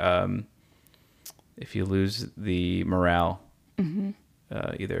the morale,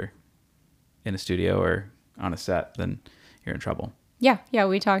 either in a studio or on a set, then you're in trouble. Yeah,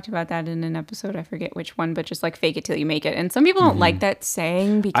 we talked about that in an episode. I forget which one, but just like fake it till you make it. And some people don't like that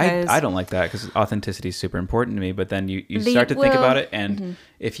saying because I don't like that because authenticity is super important to me. But then you start to think about it, and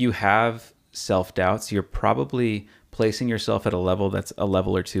if you have self-doubts, you're probably placing yourself at a level that's a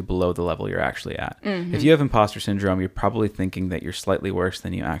level or two below the level you're actually at. If you have imposter syndrome, you're probably thinking that you're slightly worse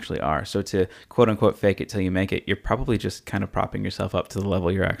than you actually are. So to quote unquote fake it till you make it, you're probably just kind of propping yourself up to the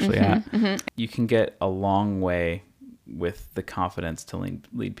level you're actually at. You can get a long way with the confidence to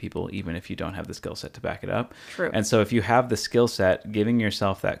lead people, even if you don't have the skill set to back it up. True. And so if you have the skill set, giving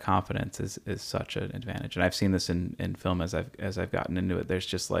yourself that confidence is such an advantage. And I've seen this in film as I've gotten into it. There's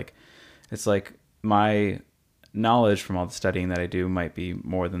just like, it's like my knowledge from all the studying that I do might be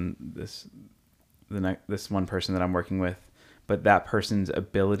more than this one person that I'm working with, but that person's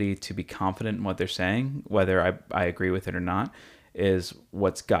ability to be confident in what they're saying, whether I agree with it or not, is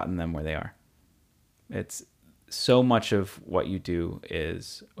what's gotten them where they are. It's so much of what you do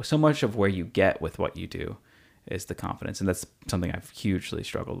is so much of where you get with what you do is the confidence. And that's something I've hugely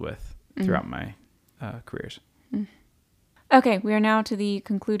struggled with throughout my careers. Okay, we are now to the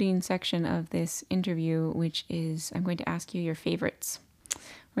concluding section of this interview, which is I'm going to ask you your favorites.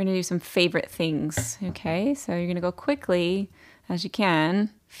 We're going to do some favorite things. Okay, so you're going to go quickly as you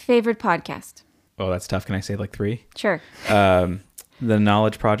can. Favorite podcast? Oh, that's tough. Can I say like 3? Sure. The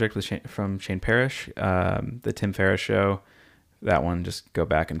Knowledge Project from Shane Parrish, the Tim Ferriss Show. That one, just go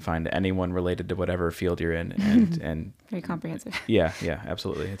back and find anyone related to whatever field you're in, and very comprehensive. Yeah,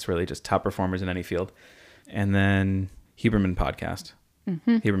 absolutely. It's really just top performers in any field. And then Huberman Podcast,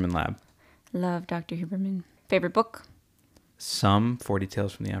 Huberman Lab. Love Dr. Huberman. Favorite book? Some 40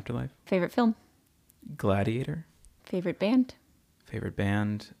 Tales from the Afterlife. Favorite film? Gladiator. Favorite band? Favorite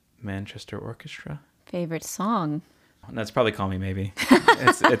band, Manchester Orchestra. Favorite song? That's probably Call Me Maybe.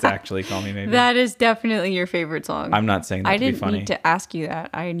 It's actually Call Me Maybe. That is definitely your favorite song. I'm not saying that to be funny. I didn't need to ask you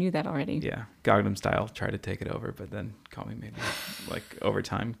that. I knew that already. Yeah. Gangnam Style tried to take it over, but then Call Me Maybe, like over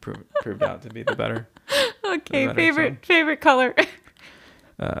time, proved out to be the better. Okay. Favorite color?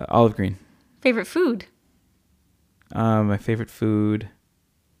 Olive green. Favorite food? My favorite food,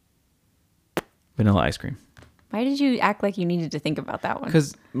 vanilla ice cream. Why did you act like you needed to think about that one?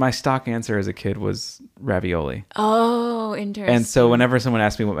 Because my stock answer as a kid was ravioli. Oh, interesting. And so whenever someone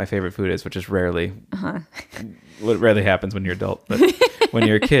asks me what my favorite food is, which is rarely, what rarely happens when you're adult, but when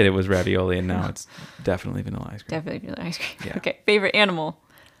you're a kid, it was ravioli, and now it's definitely vanilla ice cream. Definitely vanilla ice cream. Yeah. Okay, favorite animal?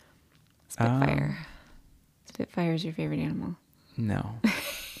 Spitfire. Spitfire is your favorite animal? No.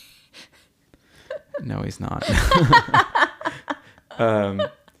 No, he's not.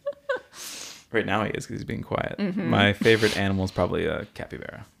 Right now he is because he's being quiet. My favorite animal is probably a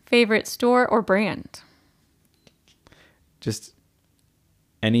capybara. Favorite store or brand? Just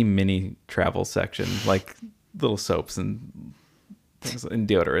any mini travel section, like little soaps and things, and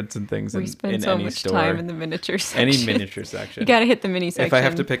deodorants and things. We spend so much time in the miniature section. Any miniature section. You got to hit the mini section. If I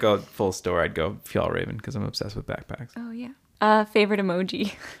have to pick a full store, I'd go Fjallraven because I'm obsessed with backpacks. Oh, yeah. Favorite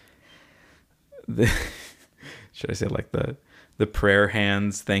emoji? Should I say like the prayer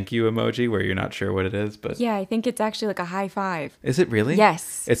hands thank you emoji where you're not sure what it is, but yeah, I think it's actually like a high five. Is it really?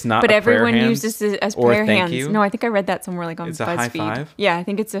 Yes. It's not. But a everyone prayer uses it as or prayer thank hands. you? No, I think I read that somewhere like on BuzzFeed. It's a high five? Yeah, I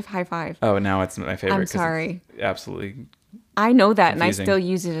think it's a high five. Oh, now it's my favorite. I'm sorry. Absolutely. I know that, confusing. And I still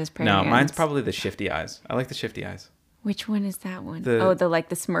use it as prayer hands. No, mine's probably the shifty eyes. I like the shifty eyes. Which one is that one? The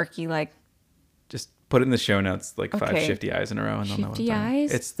smirky like. Just put it in the show notes, like 5 Okay. shifty eyes in a row, and they'll know what I'm Shifty talking about.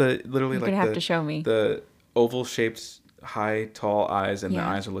 eyes? It's the literally You're like gonna have to show me. the oval shaped high tall eyes, and the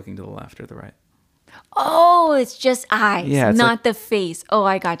Yeah. eyes are looking to the left or the right. Oh, it's just eyes, Yeah, it's not the face. Oh,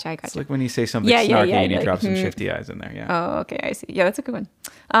 I gotcha. It's like when you say something Yeah, snarky and you like, drop some shifty eyes in there. Yeah. Oh, okay, I see. Yeah, that's a good one.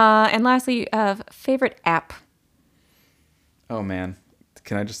 And lastly, favorite app. Oh man,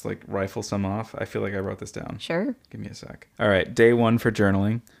 can I just like rifle some off? I feel like I wrote this down. Sure. Give me a sec. All right, day one for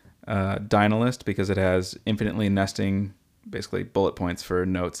journaling. Dynalist, because it has infinitely nesting, basically bullet points for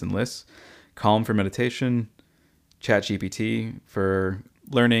notes and lists. Calm for meditation. ChatGPT for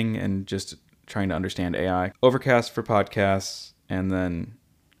learning and just trying to understand AI. Overcast for podcasts, and then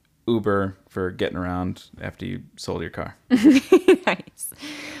Uber for getting around after you sold your car. Nice.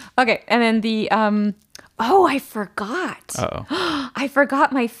 Okay, and then the oh, I forgot. Uh-oh. I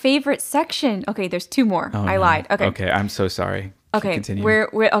forgot my favorite section. Okay, there's two more. Oh, I no. lied. Okay. Okay, I'm so sorry. Okay, Continue. we're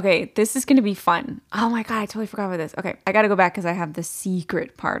okay. This is gonna be fun. Oh my god, I totally forgot about this. Okay, I gotta go back because I have the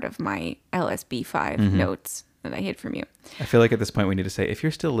secret part of my LSB5 notes that I hid from you. I feel like at this point we need to say, if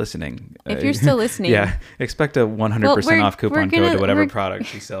you're still listening, If you're still listening, yeah, expect a 100% off coupon code to whatever product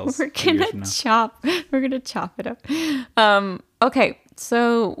she sells. We're gonna chop it up. Okay,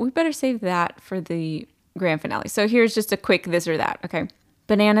 so we better save that for the grand finale. So here's just a quick this or that. Okay,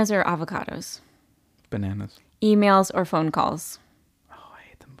 bananas or avocados, Bananas. emails or phone calls. Oh, I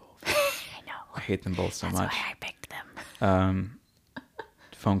hate them both. I know. I hate them both so That's much. why I picked them.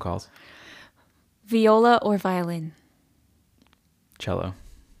 Phone calls. Viola or violin? Cello.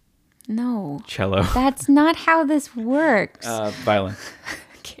 No. Cello. That's not how this works. Violin.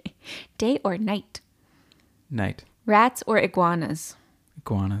 Okay. Day or night? Night. Rats or iguanas?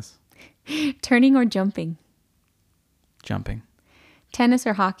 Iguanas. Turning or jumping? Jumping. Tennis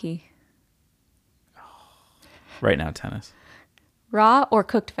or hockey? Right now, tennis. Raw or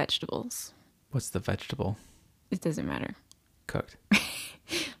cooked vegetables? What's the vegetable? It doesn't matter. Cooked.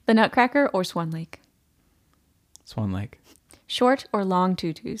 The Nutcracker or Swan Lake? Swan Lake. Short or long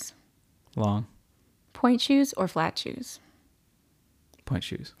tutus? Long. Point shoes or flat shoes? Point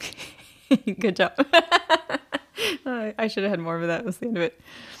shoes. Good job. I should have had more of that. That's the end of it.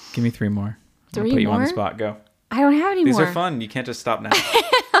 Give me three more. I'll 3 put you on more? the spot. Go. I don't have any These more. are fun. You can't just stop now.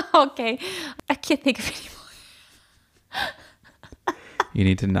 Okay. I can't think of any more. You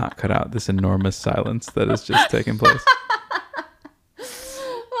need to not cut out this enormous silence that has just taken place.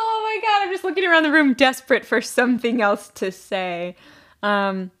 Oh my God. I'm just looking around the room desperate for something else to say.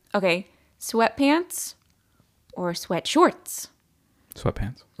 Okay. Sweatpants or sweat shorts?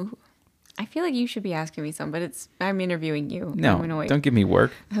 Sweatpants. Ooh. I feel like you should be asking me some, but I'm interviewing you. No, I'm gonna wait. don't give me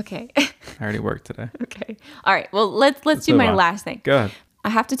work. Okay. I already worked today. Okay. All right. Well, let's do move my on. last thing. Go ahead. I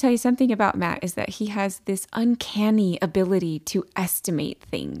have to tell you something about Matt is that he has this uncanny ability to estimate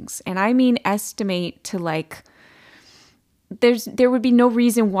things. And I mean estimate to like there would be no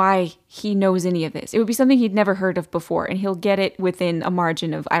reason why he knows any of this. It would be something he'd never heard of before, and he'll get it within a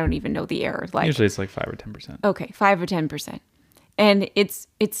margin of I don't even know the error. Like Usually it's like 5 or 10%. okay, 5 or 10%. And it's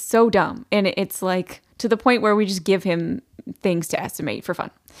so dumb. And it's like to the point where we just give him things to estimate for fun.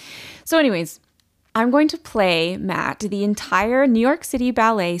 So anyways, I'm going to play Matt the entire New York City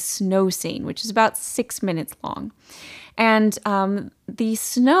Ballet snow scene, which is about 6 minutes long. And the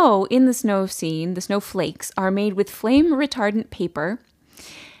snow in the snow scene, the snowflakes, are made with flame retardant paper.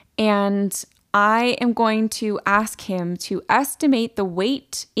 And I am going to ask him to estimate the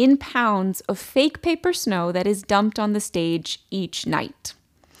weight in pounds of fake paper snow that is dumped on the stage each night.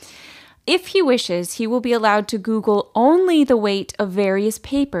 If he wishes, he will be allowed to Google only the weight of various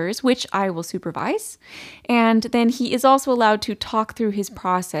papers, which I will supervise. And then he is also allowed to talk through his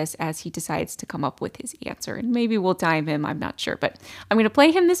process as he decides to come up with his answer. And maybe we'll time him, I'm not sure. But I'm going to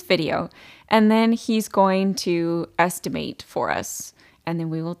play him this video, and then he's going to estimate for us. And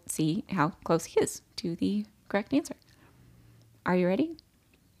then we will see how close he is to the correct answer. Are you ready?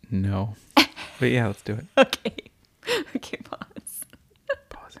 No. But yeah, let's do it. Okay. Okay, pause.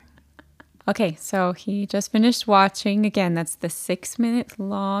 Pausing. Okay, so he just finished watching. Again, that's the 6 minute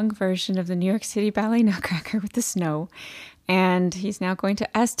long version of the New York City Ballet Nutcracker with the snow. And he's now going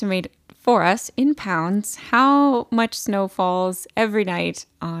to estimate for us in pounds how much snow falls every night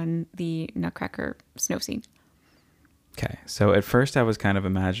on the Nutcracker snow scene. Okay, so at first I was kind of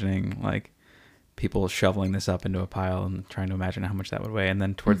imagining like people shoveling this up into a pile and trying to imagine how much that would weigh. And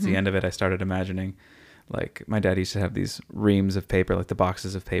then towards the end of it, I started imagining like my dad used to have these reams of paper, like the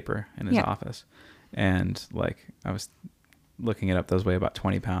boxes of paper in his office. And like I was looking it up, those weigh about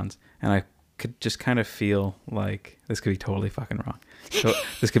 20 pounds. And I could just kind of feel like this could be totally fucking wrong. So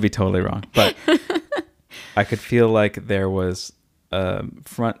this could be totally wrong. But I could feel like there was a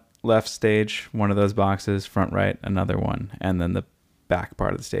front left stage, one of those boxes, front right, another one, and then the back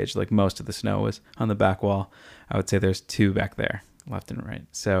part of the stage. Like most of the snow was on the back wall. I would say there's two back there, left and right.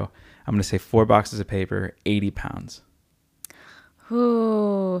 So I'm going to say 4 boxes of paper, 80 pounds.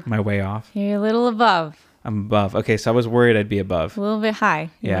 Ooh. Am I way off? You're a little above. I'm above. Okay, so I was worried I'd be above. A little bit high.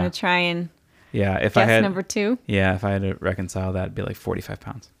 You want to try and if guess I had number 2? Yeah, if I had to reconcile that, it'd be like 45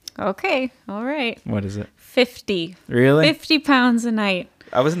 pounds. Okay. All right. What is it? 50. Really? 50 pounds a night.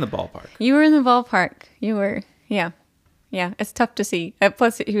 I was in the ballpark. You were in the ballpark. You were. Yeah. Yeah. It's tough to see.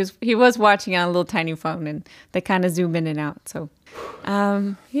 Plus, he was watching on a little tiny phone, and they kind of zoom in and out. So,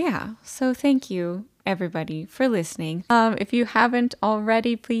 yeah. So thank you, everybody, for listening. If you haven't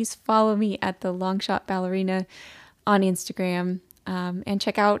already, please follow me at the Longshot Ballerina on Instagram. And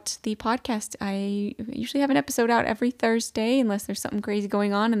check out the podcast. I usually have an episode out every Thursday, unless there's something crazy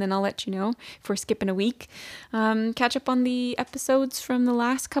going on, and then I'll let you know if we're skipping a week. Catch up on the episodes from the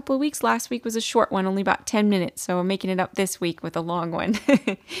last couple of weeks. Last week was a short one, only about 10 minutes, so I'm making it up this week with a long one.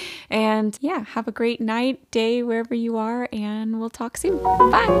 And yeah, have a great night, day, wherever you are, and we'll talk soon.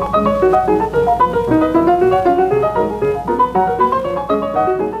 Bye!